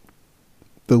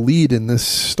lead in this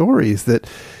story is that,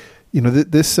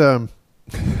 this, I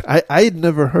had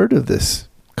never heard of this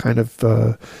kind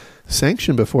of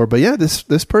sanction before, but yeah,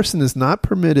 this person is not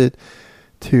permitted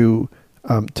to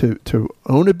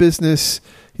own a business.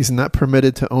 He's not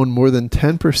permitted to own more than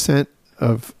 10%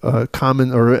 of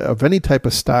common or of any type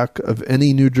of stock of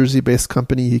any New Jersey-based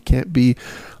company. He can't be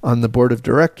on the board of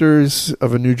directors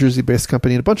of a New Jersey-based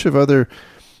company, and a bunch of other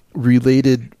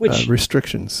related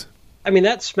restrictions. I mean,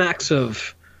 that smacks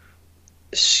of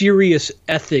serious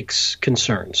ethics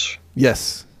concerns.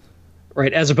 Yes.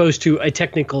 Right, as opposed to a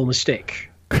technical mistake.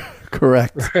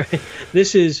 Correct. Right?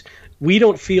 This is, we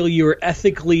don't feel you're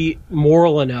ethically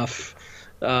moral enough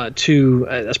to,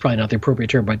 that's probably not the appropriate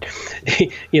term, but,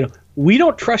 we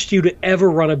don't trust you to ever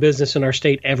run a business in our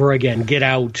state ever again. Get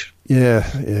out.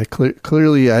 Yeah.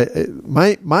 Clearly,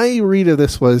 my read of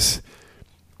this was,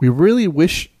 we really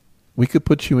wish we could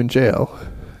put you in jail,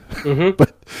 Mm-hmm.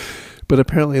 but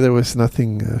apparently there was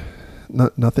nothing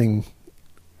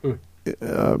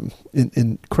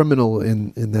in criminal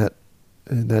in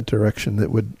that direction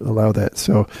that would allow that.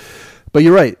 So, but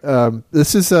you're right.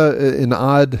 This is an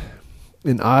odd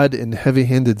and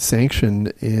heavy-handed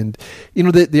sanction, and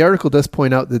the article does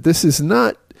point out that this is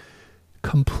not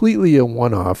completely a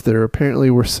one-off. There apparently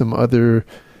were some other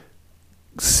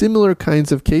similar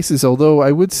kinds of cases, although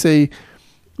I would say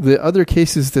the other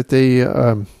cases that they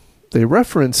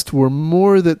referenced were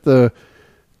more that the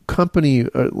company,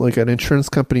 like an insurance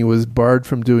company, was barred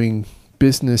from doing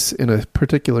business in a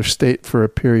particular state for a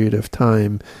period of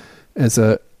time as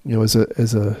a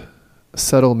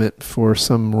settlement for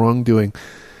some wrongdoing.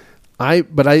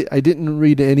 But I didn't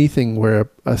read anything where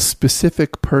a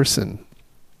specific person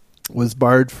was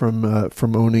barred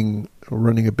from owning or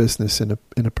running a business in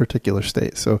a particular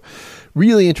state. So,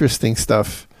 really interesting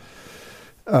stuff.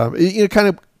 It kind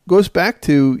of goes back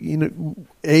to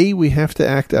we have to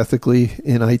act ethically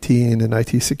in IT and in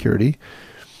IT security,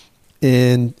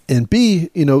 and B,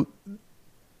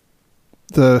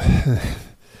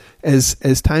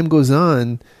 as time goes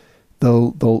on,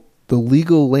 the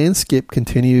legal landscape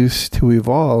continues to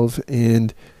evolve,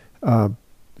 and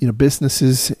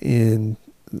businesses and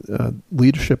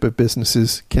leadership of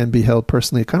businesses can be held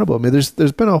personally accountable. I mean, there's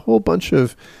been a whole bunch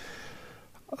of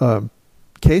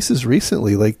cases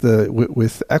recently, like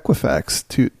with Equifax,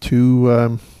 two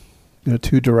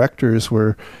directors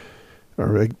or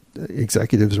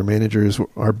executives or managers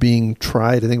are being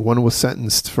tried. I think one was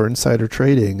sentenced for insider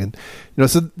trading, and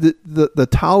so the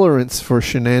tolerance for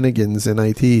shenanigans in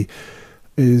IT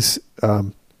is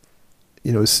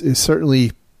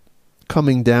certainly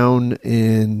coming down.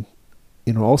 And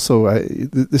also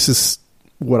this is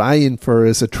what I infer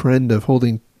as a trend of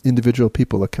holding individual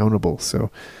people accountable.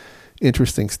 So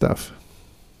interesting stuff.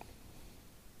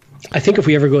 I think if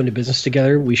we ever go into business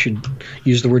together, we should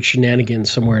use the word shenanigans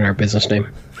somewhere in our business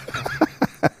name.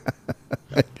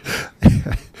 I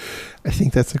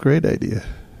think that's a great idea.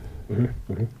 Mm-hmm,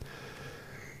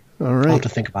 mm-hmm. All right. I'll have to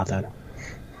think about that.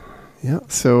 Yeah.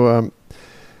 So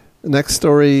the next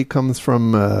story comes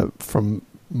from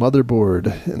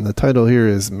Motherboard, and the title here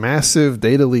is "Massive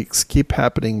Data Leaks Keep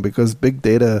Happening Because Big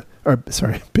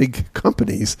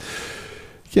Companies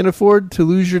Can Afford to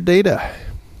Lose Your Data."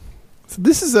 So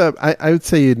this is I would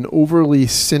say an overly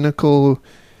cynical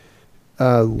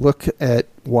look at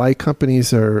why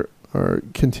companies are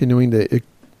continuing to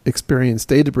experience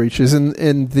data breaches,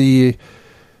 and the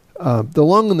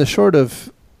long and the short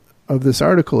of this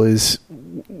article is,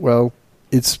 well,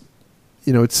 it's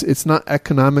not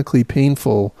economically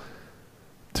painful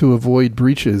to avoid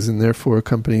breaches, and therefore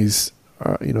companies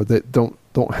that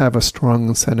don't have a strong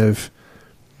incentive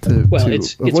to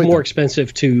it's more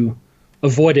expensive to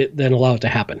avoid it than allow it to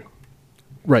happen.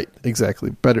 Right,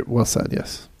 exactly. Better, well said,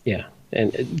 yes. Yeah,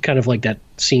 and kind of like that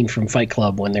scene from Fight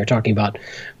Club when they're talking about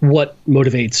what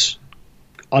motivates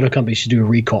auto companies to do a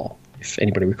recall, if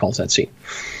anybody recalls that scene.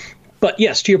 But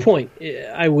yes, to your point,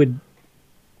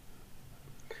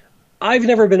 I've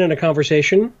never been in a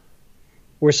conversation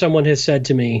where someone has said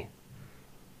to me,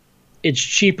 it's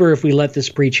cheaper if we let this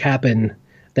breach happen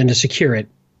than to secure it.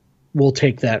 We'll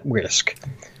take that risk.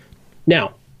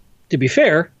 Now, to be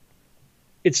fair,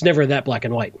 it's never that black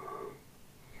and white.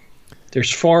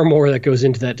 There's far more that goes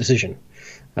into that decision,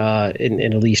 in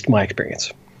at least my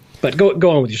experience. But go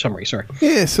on with your summary. Sorry.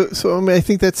 Yeah. So I mean, I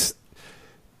think that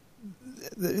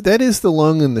is the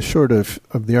long and the short of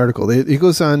the article. It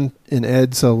goes on and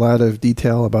adds a lot of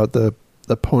detail about the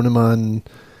Ponemon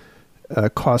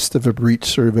cost of a breach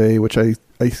survey, which I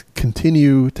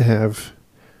continue to have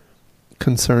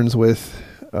concerns with.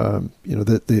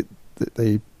 That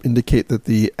they indicate that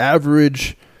the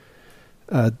average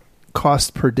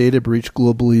cost per data breach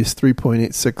globally is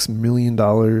 $3.86 million.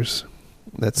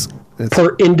 That's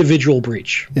per individual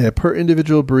breach. Yeah, per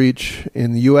individual breach.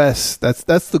 In the U.S., that's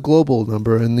the global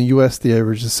number. In the U.S., the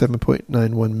average is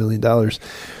 $7.91 million.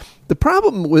 The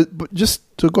problem with, just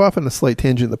to go off on a slight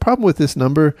tangent, the problem with this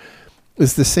number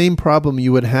is the same problem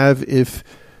you would have if,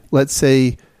 let's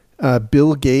say,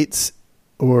 Bill Gates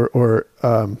or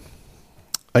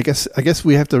I guess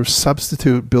we have to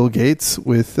substitute Bill Gates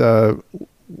with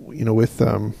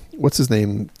what's his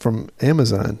name from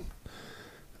Amazon.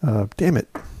 Damn it.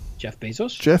 Jeff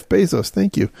Bezos? Jeff Bezos,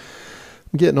 thank you.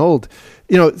 I'm getting old.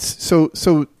 So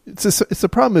it's a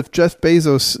problem if Jeff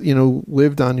Bezos,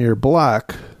 lived on your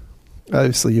block.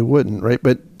 Obviously you wouldn't, right?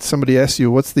 But somebody asks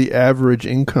you, what's the average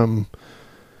income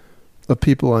of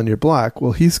people on your block,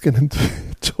 well, he's going to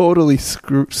totally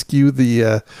skew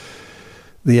the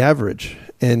average.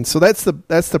 And so that's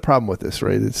the problem with this,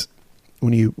 right? It's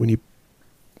when you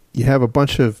have a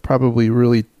bunch of probably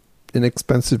really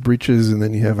inexpensive breaches, and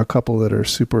then you have a couple that are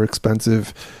super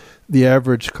expensive, the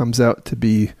average comes out to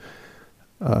be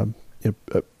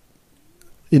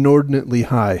inordinately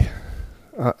high.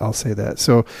 I'll say that.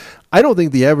 So I don't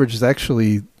think the average is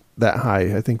actually that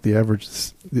high. I think the average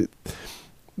is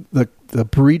the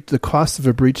breach, the cost of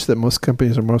a breach that most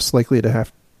companies are most likely to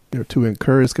have to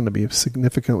incur is going to be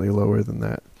significantly lower than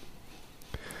that.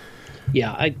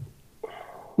 Yeah,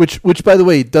 which by the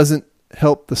way doesn't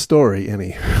help the story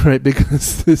any, right?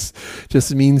 Because this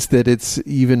just means that it's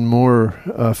even more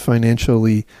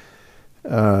financially.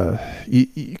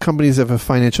 Companies have a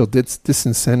financial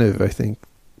disincentive, I think,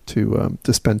 to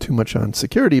spend too much on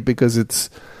security because it's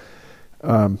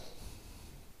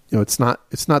it's not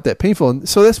that painful. And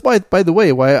so that's why, by the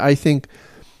way, why I think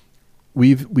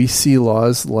we see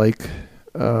laws like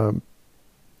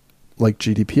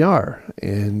GDPR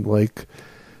and like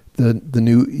the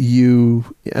new EU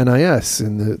NIS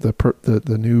and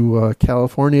the new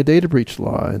California data breach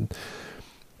law, and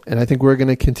I think we're going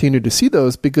to continue to see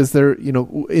those because they're,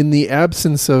 in the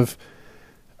absence of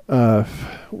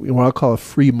what I'll call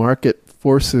free market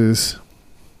forces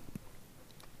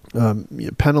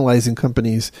penalizing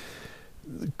companies,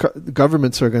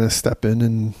 governments are going to step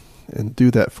in and do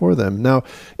that for them. Now,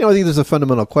 I think there's a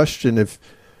fundamental question if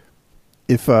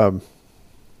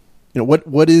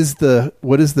what is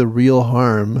the real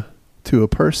harm to a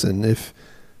person if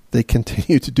they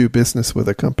continue to do business with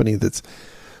a company that's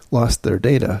lost their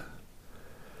data?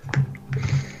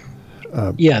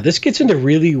 This gets into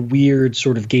really weird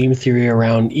sort of game theory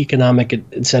around economic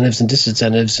incentives and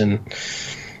disincentives, and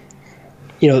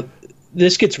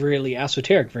this gets really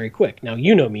esoteric very quick. Now,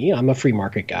 you know me, I'm a free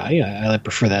market guy. I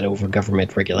prefer that over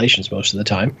government regulations most of the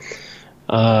time.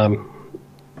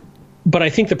 But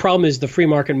I think the problem is the free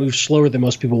market moves slower than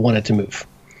most people want it to move.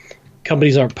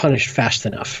 Companies aren't punished fast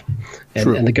enough,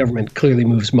 and the government clearly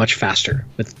moves much faster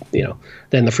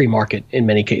than the free market in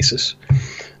many cases.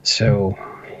 So,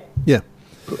 yeah,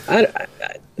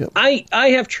 I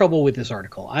have trouble with this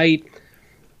article.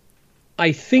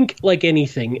 I think, like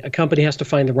anything, a company has to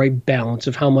find the right balance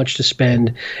of how much to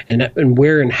spend and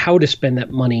where and how to spend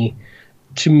that money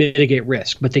to mitigate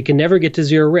risk. But they can never get to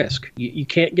zero risk. You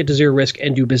can't get to zero risk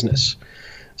and do business.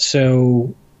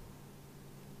 So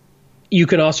you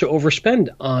can also overspend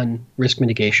on risk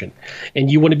mitigation, and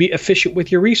you want to be efficient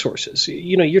with your resources.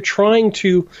 You're trying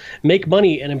to make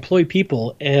money and employ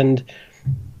people and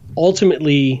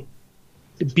ultimately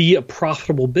be a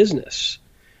profitable business.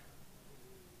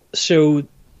 So,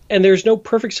 and there's no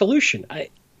perfect solution.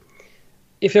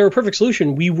 If there were a perfect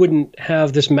solution, we wouldn't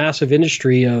have this massive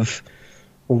industry of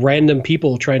random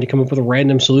people trying to come up with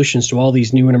random solutions to all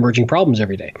these new and emerging problems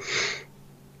every day.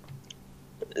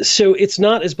 So it's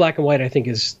not as black and white, I think,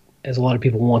 as a lot of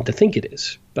people want to think it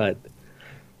is. But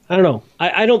I don't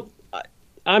know.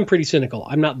 I'm pretty cynical.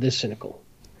 I'm not this cynical.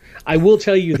 I will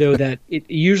tell you, though, that it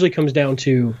usually comes down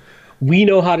to we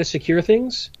know how to secure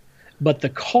things, but the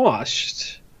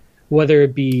cost, whether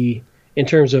it be in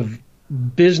terms of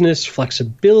business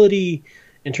flexibility,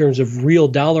 in terms of real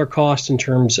dollar cost, in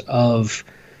terms of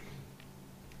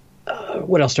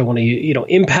what else do I want to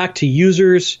impact to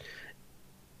users,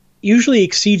 usually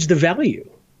exceeds the value.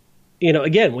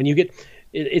 Again, when you get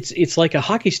it's like a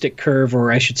hockey stick curve,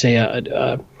 or I should say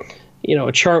a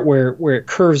chart where it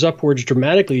curves upwards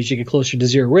dramatically as you get closer to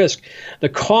zero risk. The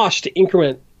cost to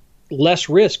increment less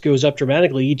risk goes up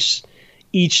dramatically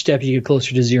each step you get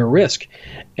closer to zero risk.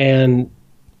 And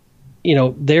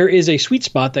there is a sweet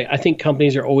spot that I think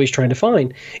companies are always trying to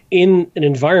find in an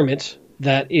environment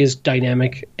that is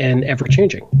dynamic and ever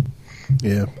changing.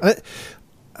 Yeah.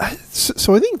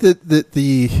 So I think that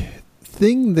the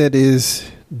thing that is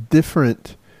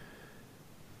different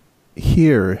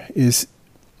here is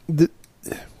that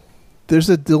there's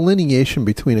a delineation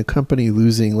between a company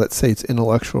losing, let's say, its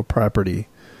intellectual property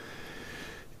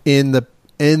and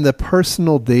the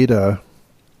personal data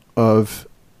of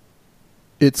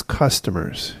its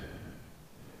customers,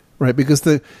 right? Because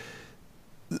the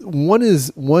one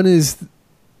is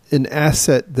an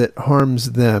asset that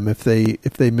harms them if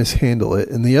they mishandle it,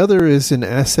 and the other is an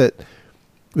asset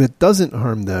that doesn't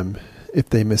harm them if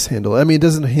they mishandle it. I mean,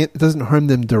 it doesn't harm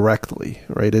them directly,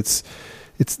 right? It's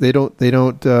they don't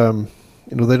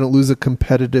lose a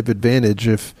competitive advantage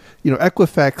if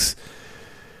Equifax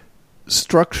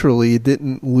structurally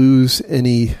didn't lose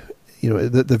any.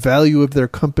 The value of their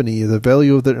company, the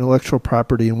value of their intellectual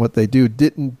property and what they do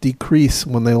didn't decrease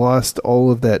when they lost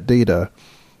all of that data.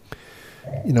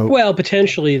 Well,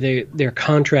 potentially their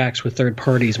contracts with third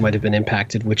parties might have been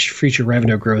impacted, which future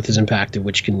revenue growth is impacted,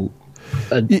 which can.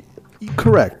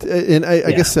 Correct, and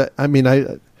I guess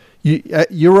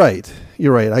you're right.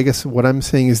 You're right. I guess what I'm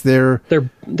saying is their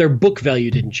book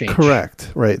value didn't change.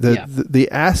 Correct. Right. The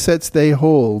assets they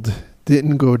hold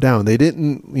didn't go down. They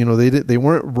didn't. They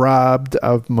weren't robbed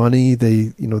of money.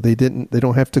 They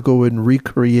don't have to go and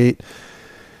recreate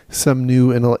some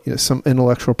new some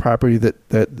intellectual property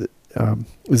that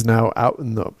is now out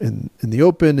in the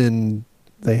open, and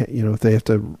they have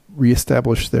to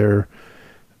reestablish their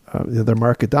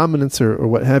market dominance or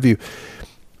what have you.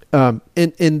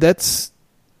 And that's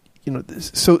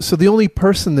so the only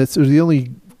person the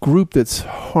only group that's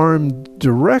harmed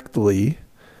directly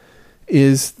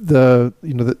is the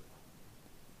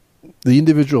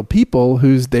individual people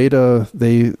whose data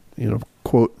they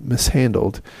quote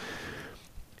mishandled.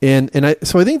 And I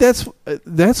think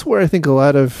that's where I think a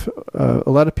lot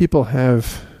of people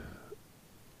have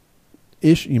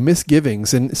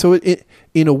misgivings, and so it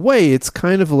in a way it's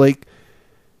kind of like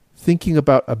thinking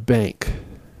about a bank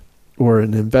or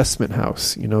an investment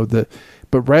house,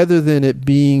 but rather than it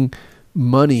being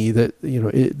money that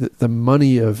the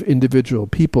money of individual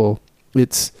people,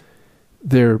 it's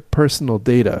their personal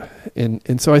data,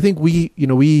 and so I think we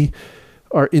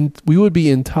would be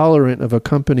intolerant of a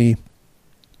company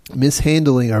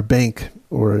mishandling our bank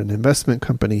or an investment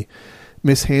company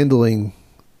mishandling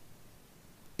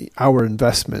our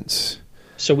investments.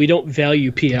 So we don't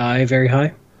value PI very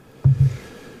high?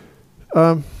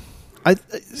 I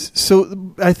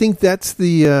think that's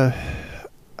the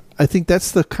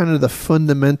kind of the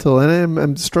fundamental, and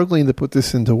I'm struggling to put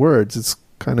this into words. It's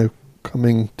kind of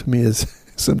coming to me as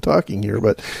I'm talking here,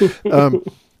 but I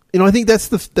think that's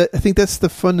the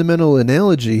fundamental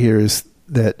analogy here is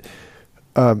that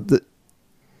in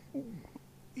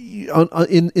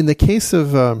the case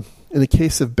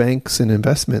of banks and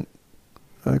investment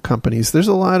companies, there's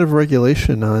a lot of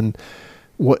regulation on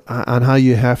how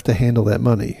you have to handle that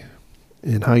money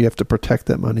and how you have to protect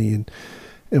that money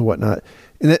and whatnot.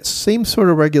 And that same sort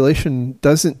of regulation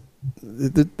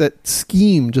that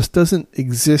scheme just doesn't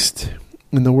exist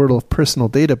in the world of personal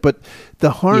data. But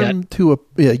the harm and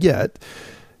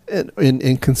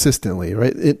consistently,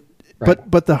 right?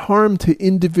 Right. But the harm to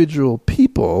individual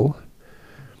people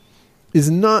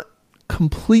is not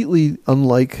completely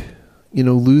unlike,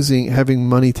 having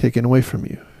money taken away from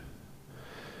you.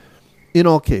 In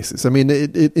all cases, I mean,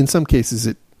 in some cases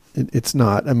it's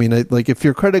not. I mean, like if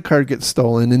your credit card gets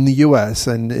stolen in the U.S.,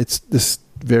 and this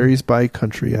varies by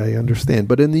country, I understand,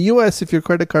 but in the U.S., if your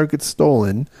credit card gets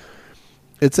stolen,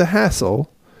 it's a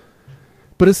hassle,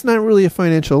 but it's not really a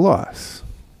financial loss.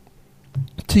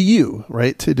 To you,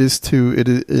 right? It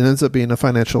ends up being a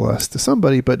financial loss to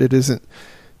somebody, but it isn't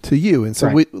to you. And so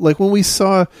when we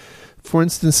saw, for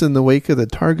instance, in the wake of the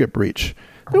Target breach,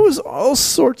 there was all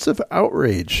sorts of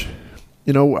outrage.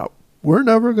 We're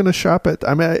never going to shop at,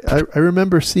 I mean, I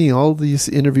remember seeing all these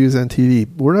interviews on TV.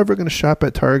 We're never going to shop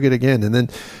at Target again. And then,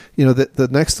 the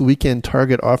next weekend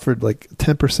Target offered like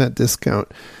 10% discount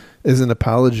as an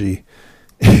apology.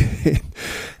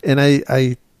 And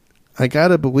I got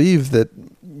to believe that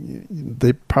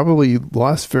they probably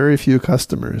lost very few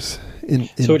customers. So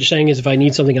what you're saying is if I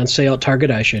need something on sale at Target,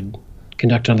 I should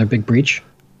conduct another big breach?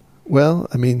 Well,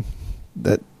 I mean,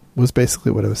 that was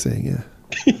basically what I was saying, yeah.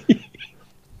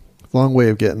 Long way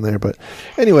of getting there. But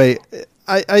anyway,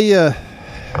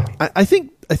 I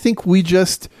think we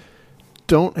just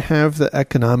don't have the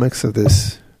economics of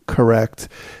this correct.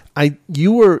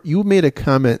 You made a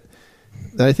comment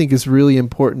that I think is really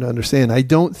important to understand. I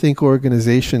don't think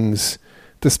organizations,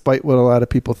 despite what a lot of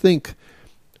people think,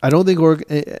 I don't think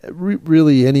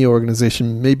really any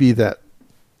organization, maybe that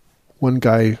one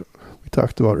guy we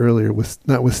talked about earlier,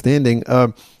 notwithstanding,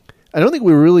 I don't think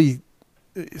we really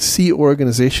see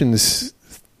organizations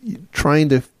trying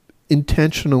to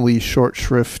intentionally short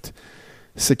shrift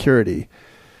security.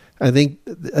 I think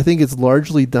it's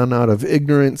largely done out of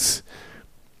ignorance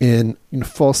and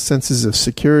false senses of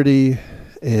security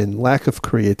and lack of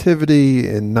creativity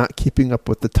and not keeping up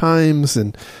with the times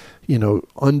and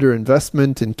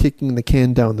underinvestment and kicking the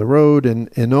can down the road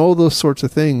and all those sorts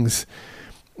of things,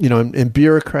 and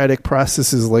bureaucratic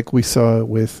processes like we saw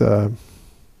with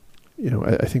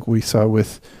I think we saw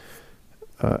with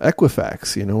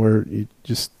Equifax, where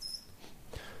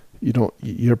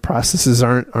your processes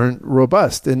aren't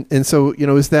robust, and so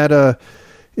is that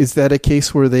a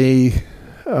case where they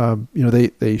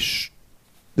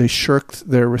they shirked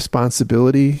their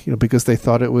responsibility, because they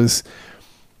thought it was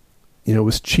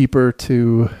cheaper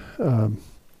to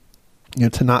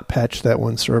to not patch that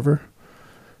one server?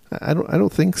 I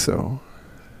don't think so.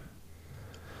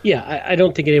 Yeah, I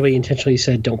don't think anybody intentionally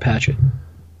said don't patch it.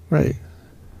 Right.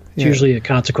 It's usually a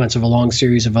consequence of a long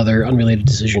series of other unrelated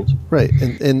decisions. Right.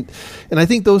 And I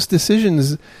think those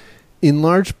decisions, in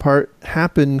large part,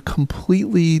 happen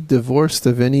completely divorced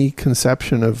of any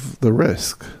conception of the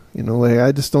risk. Like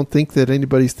I just don't think that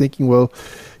anybody's thinking, well,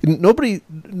 nobody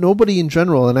in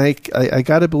general, and I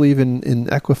got to believe in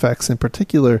Equifax in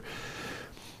particular,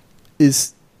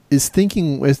 is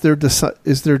thinking as they're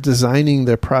designing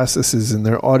their processes and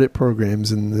their audit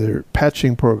programs and their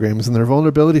patching programs and their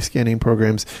vulnerability scanning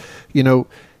programs,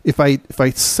 if I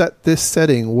set this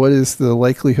setting, what is the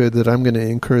likelihood that I'm going to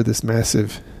incur this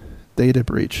massive data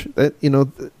breach?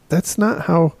 That's not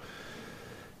how.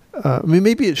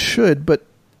 Maybe it should, but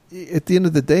at the end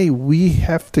of the day, we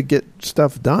have to get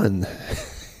stuff done,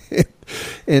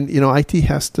 and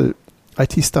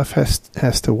IT stuff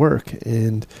has to work,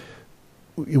 and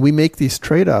we make these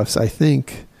trade-offs, I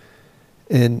think,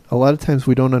 and a lot of times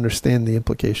we don't understand the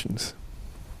implications.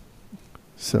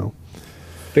 So,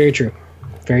 very true.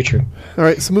 Very true. All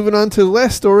right, so moving on to the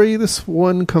last story. This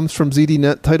one comes from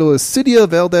ZDNet. Title is City of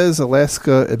Valdez,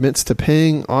 Alaska admits to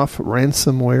paying off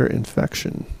ransomware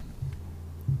infection.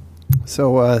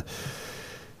 So,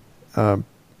 kind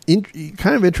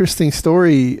of interesting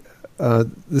story.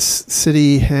 This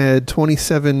city had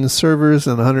 27 servers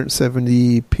and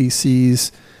 170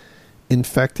 PCs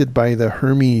infected by the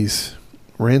Hermes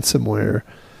ransomware.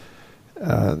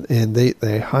 And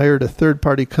they hired a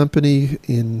third-party company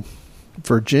in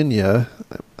Virginia.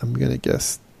 I'm going to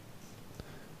guess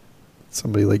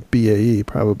somebody like BAE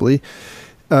probably.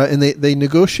 And they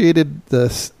negotiated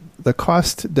the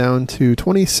cost down to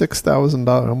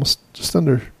 $26,000, almost just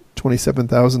under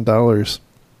 $27,000.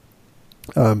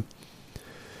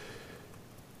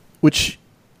 Which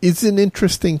is an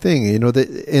interesting thing, and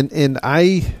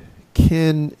I'm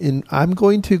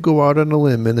going to go out on a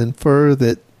limb and infer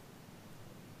that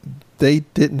they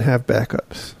didn't have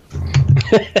backups.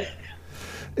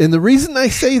 And the reason I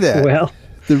say that, I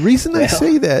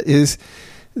say that is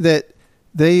that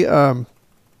they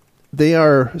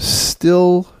are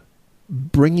still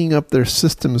bringing up their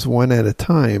systems one at a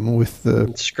time with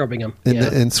the scrubbing them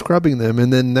and scrubbing them,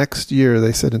 and then next year,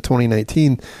 they said in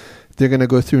 2019, they're going to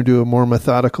go through and do a more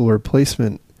methodical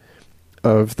replacement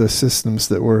of the systems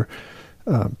that were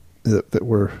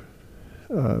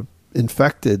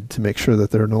infected to make sure that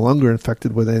they're no longer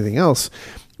infected with anything else.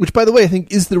 Which, by the way, I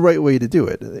think is the right way to do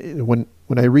it. When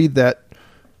I read that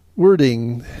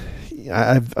wording,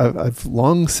 I've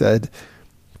long said,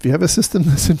 if you have a system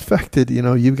that's infected,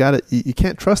 you've got it. You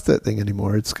can't trust that thing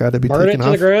anymore. It's got to be burn taken it to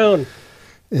off the ground.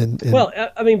 And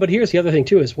but here's the other thing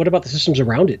too: is what about the systems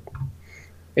around it?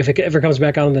 If it ever comes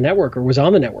back on the network or was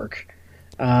on the network,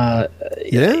 I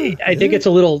think it's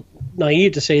a little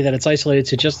naive to say that it's isolated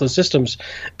to just those systems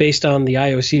based on the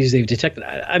IOCs they've detected.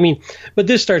 But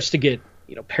this starts to get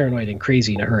paranoid and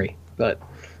crazy in a hurry. But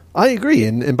I agree,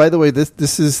 and by the way,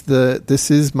 this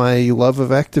is my love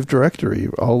of Active Directory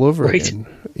all over again.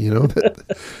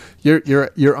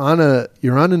 You're on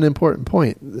an important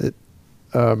point that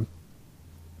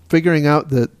figuring out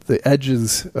the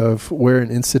edges of where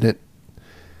an incident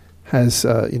has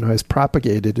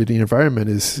propagated in the environment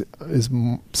is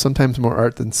sometimes more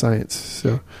art than science.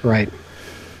 So right.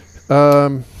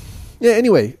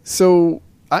 Anyway, so.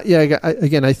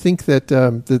 I think that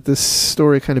that this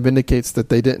story kind of indicates that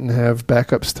they didn't have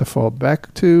backups to fall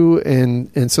back to,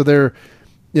 and so they're,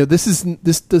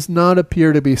 this does not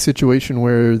appear to be a situation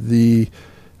where they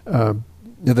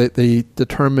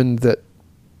determined that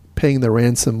paying the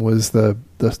ransom was the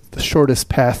shortest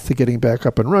path to getting back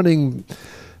up and running.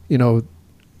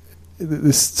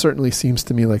 This certainly seems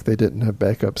to me like they didn't have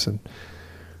backups, and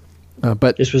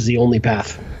but this was the only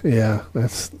path. Yeah,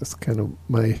 that's kind of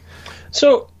my.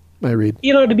 So, my read.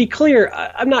 To be clear,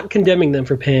 I'm not condemning them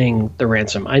for paying the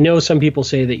ransom. I know some people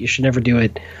say that you should never do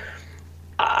it.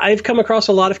 I've come across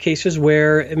a lot of cases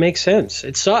where it makes sense.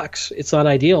 It sucks. It's not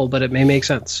ideal, but it may make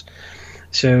sense.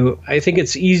 So I think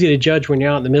it's easy to judge when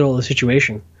you're out in the middle of the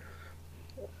situation.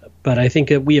 But I think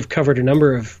that we have covered a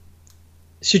number of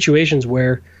situations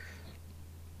where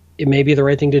it may be the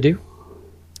right thing to do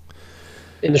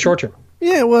in the short term.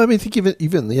 Yeah, well, I think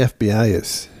even the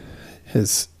FBI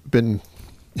has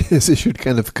issued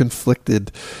kind of conflicted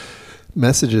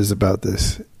messages about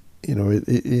this.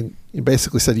 It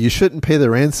basically said you shouldn't pay the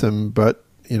ransom, but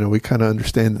we kind of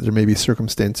understand that there may be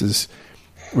circumstances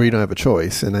where you don't have a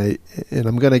choice, and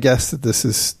I'm going to guess that this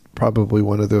is probably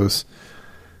one of those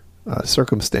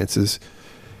circumstances.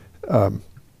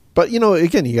 But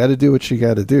again, you got to do what you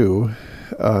got to do.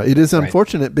 It is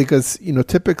unfortunate because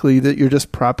typically that you're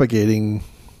just propagating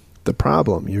the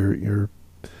problem. You're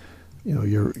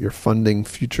you're funding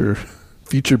future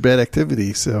bad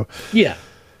activity. So yeah.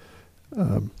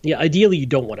 Ideally, you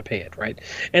don't want to pay it, right?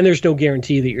 And there's no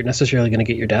guarantee that you're necessarily going to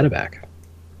get your data back.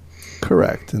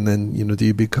 Correct. And then, do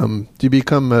you become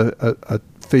a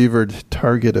favored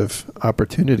target of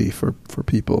opportunity for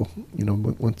people?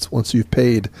 Once you've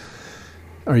paid,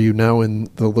 are you now in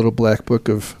the little black book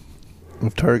of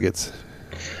targets?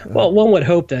 Well, one would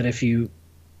hope that if you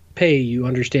pay, you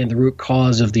understand the root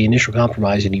cause of the initial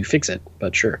compromise and you fix it.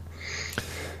 But sure.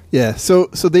 Yeah. So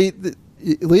they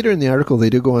later in the article,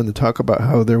 they do go on to talk about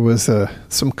how there was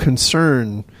some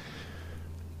concern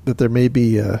that there may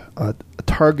be a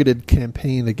targeted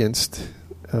campaign against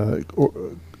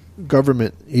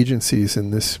government agencies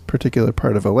in this particular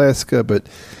part of Alaska. But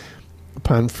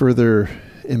upon further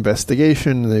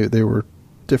investigation, there were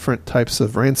different types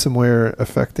of ransomware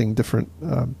affecting different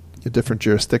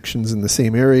jurisdictions in the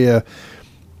same area,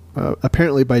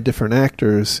 apparently by different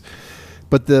actors.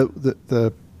 But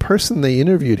the person they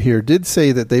interviewed here did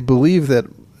say that they believe that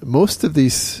most of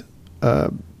these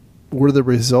were the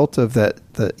result of the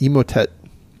Emotet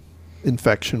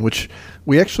infection, which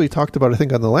we actually talked about, I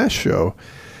think, on the last show.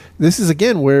 This is,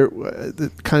 again, where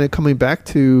kind of coming back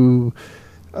to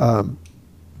a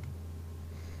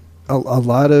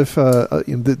lot of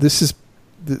this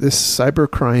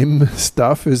cybercrime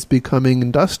stuff is becoming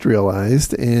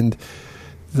industrialized, and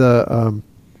there's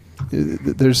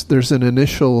an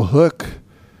initial hook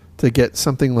to get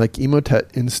something like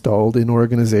Emotet installed in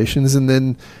organizations, and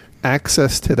then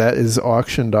access to that is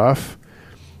auctioned off.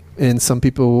 And some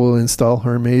people will install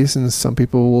Hermes, and some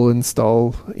people will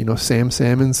install,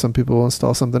 SamSam, and some people will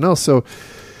install something else. So,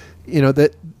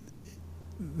 that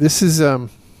this is, I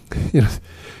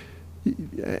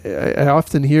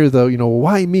often hear though,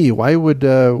 why me? Why would,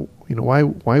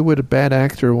 why would a bad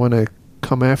actor want to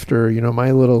come after,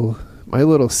 my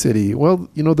little city? Well,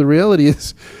 the reality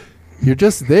is, you're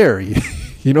just there.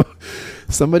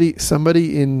 Somebody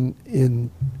in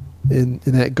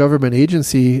that government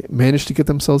agency managed to get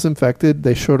themselves infected.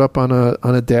 They showed up on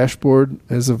a dashboard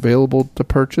as available to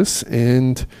purchase,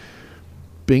 and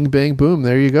bing, bang, boom,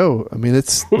 there you go. I mean,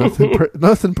 it's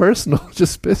nothing personal,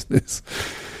 just business.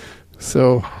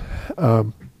 So,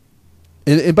 and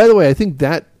by the way, I think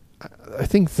that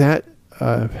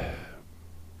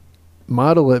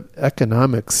model of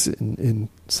economics in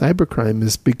cybercrime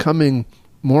is becoming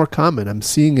more common. I'm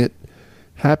seeing it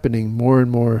happening more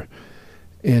and more,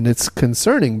 and it's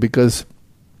concerning because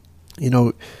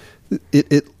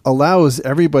it allows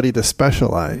everybody to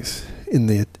specialize in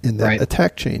that right.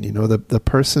 attack chain. The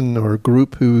person or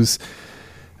group who's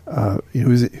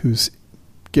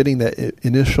getting that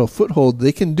initial foothold,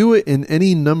 they can do it in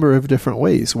any number of different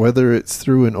ways, whether it's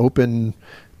through an open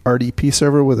RDP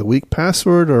server with a weak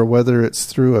password, or whether it's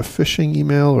through a phishing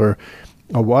email or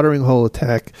a watering hole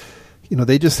attack.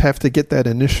 They just have to get that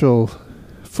initial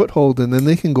foothold, and then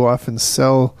they can go off and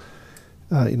sell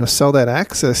that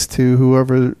access to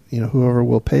whoever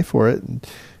will pay for it. And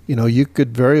you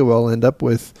could very well end up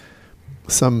with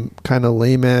some kind of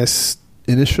lame ass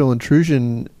initial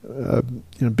intrusion,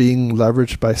 being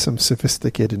leveraged by some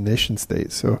sophisticated nation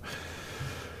state. So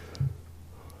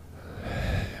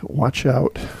watch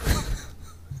out.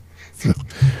 So,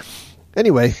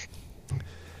 anyway,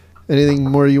 anything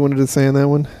more you wanted to say on that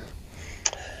one?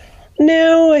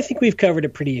 No, I think we've covered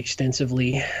it pretty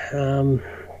extensively. Yeah,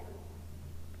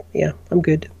 I'm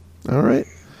good. All right.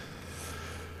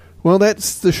 Well,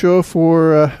 that's the show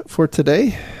for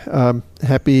today.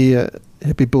 Happy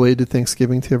belated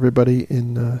Thanksgiving to everybody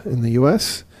in the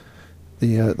U.S.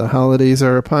 The holidays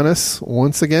are upon us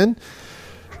once again.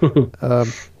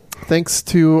 Thanks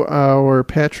to our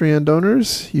Patreon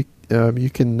donors. You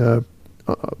can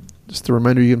just a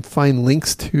reminder, you can find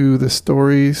links to the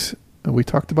stories we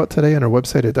talked about today on our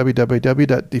website at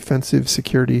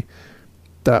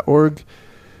www.defensivesecurity.org.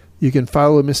 You can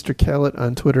follow Mr. Callett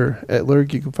on Twitter at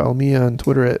Lurg. You can follow me on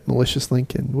Twitter at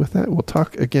MaliciousLink. And with that, we'll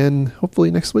talk again hopefully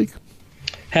next week.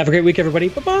 Have a great week, everybody.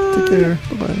 Bye-bye. Take care.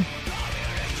 Bye-bye.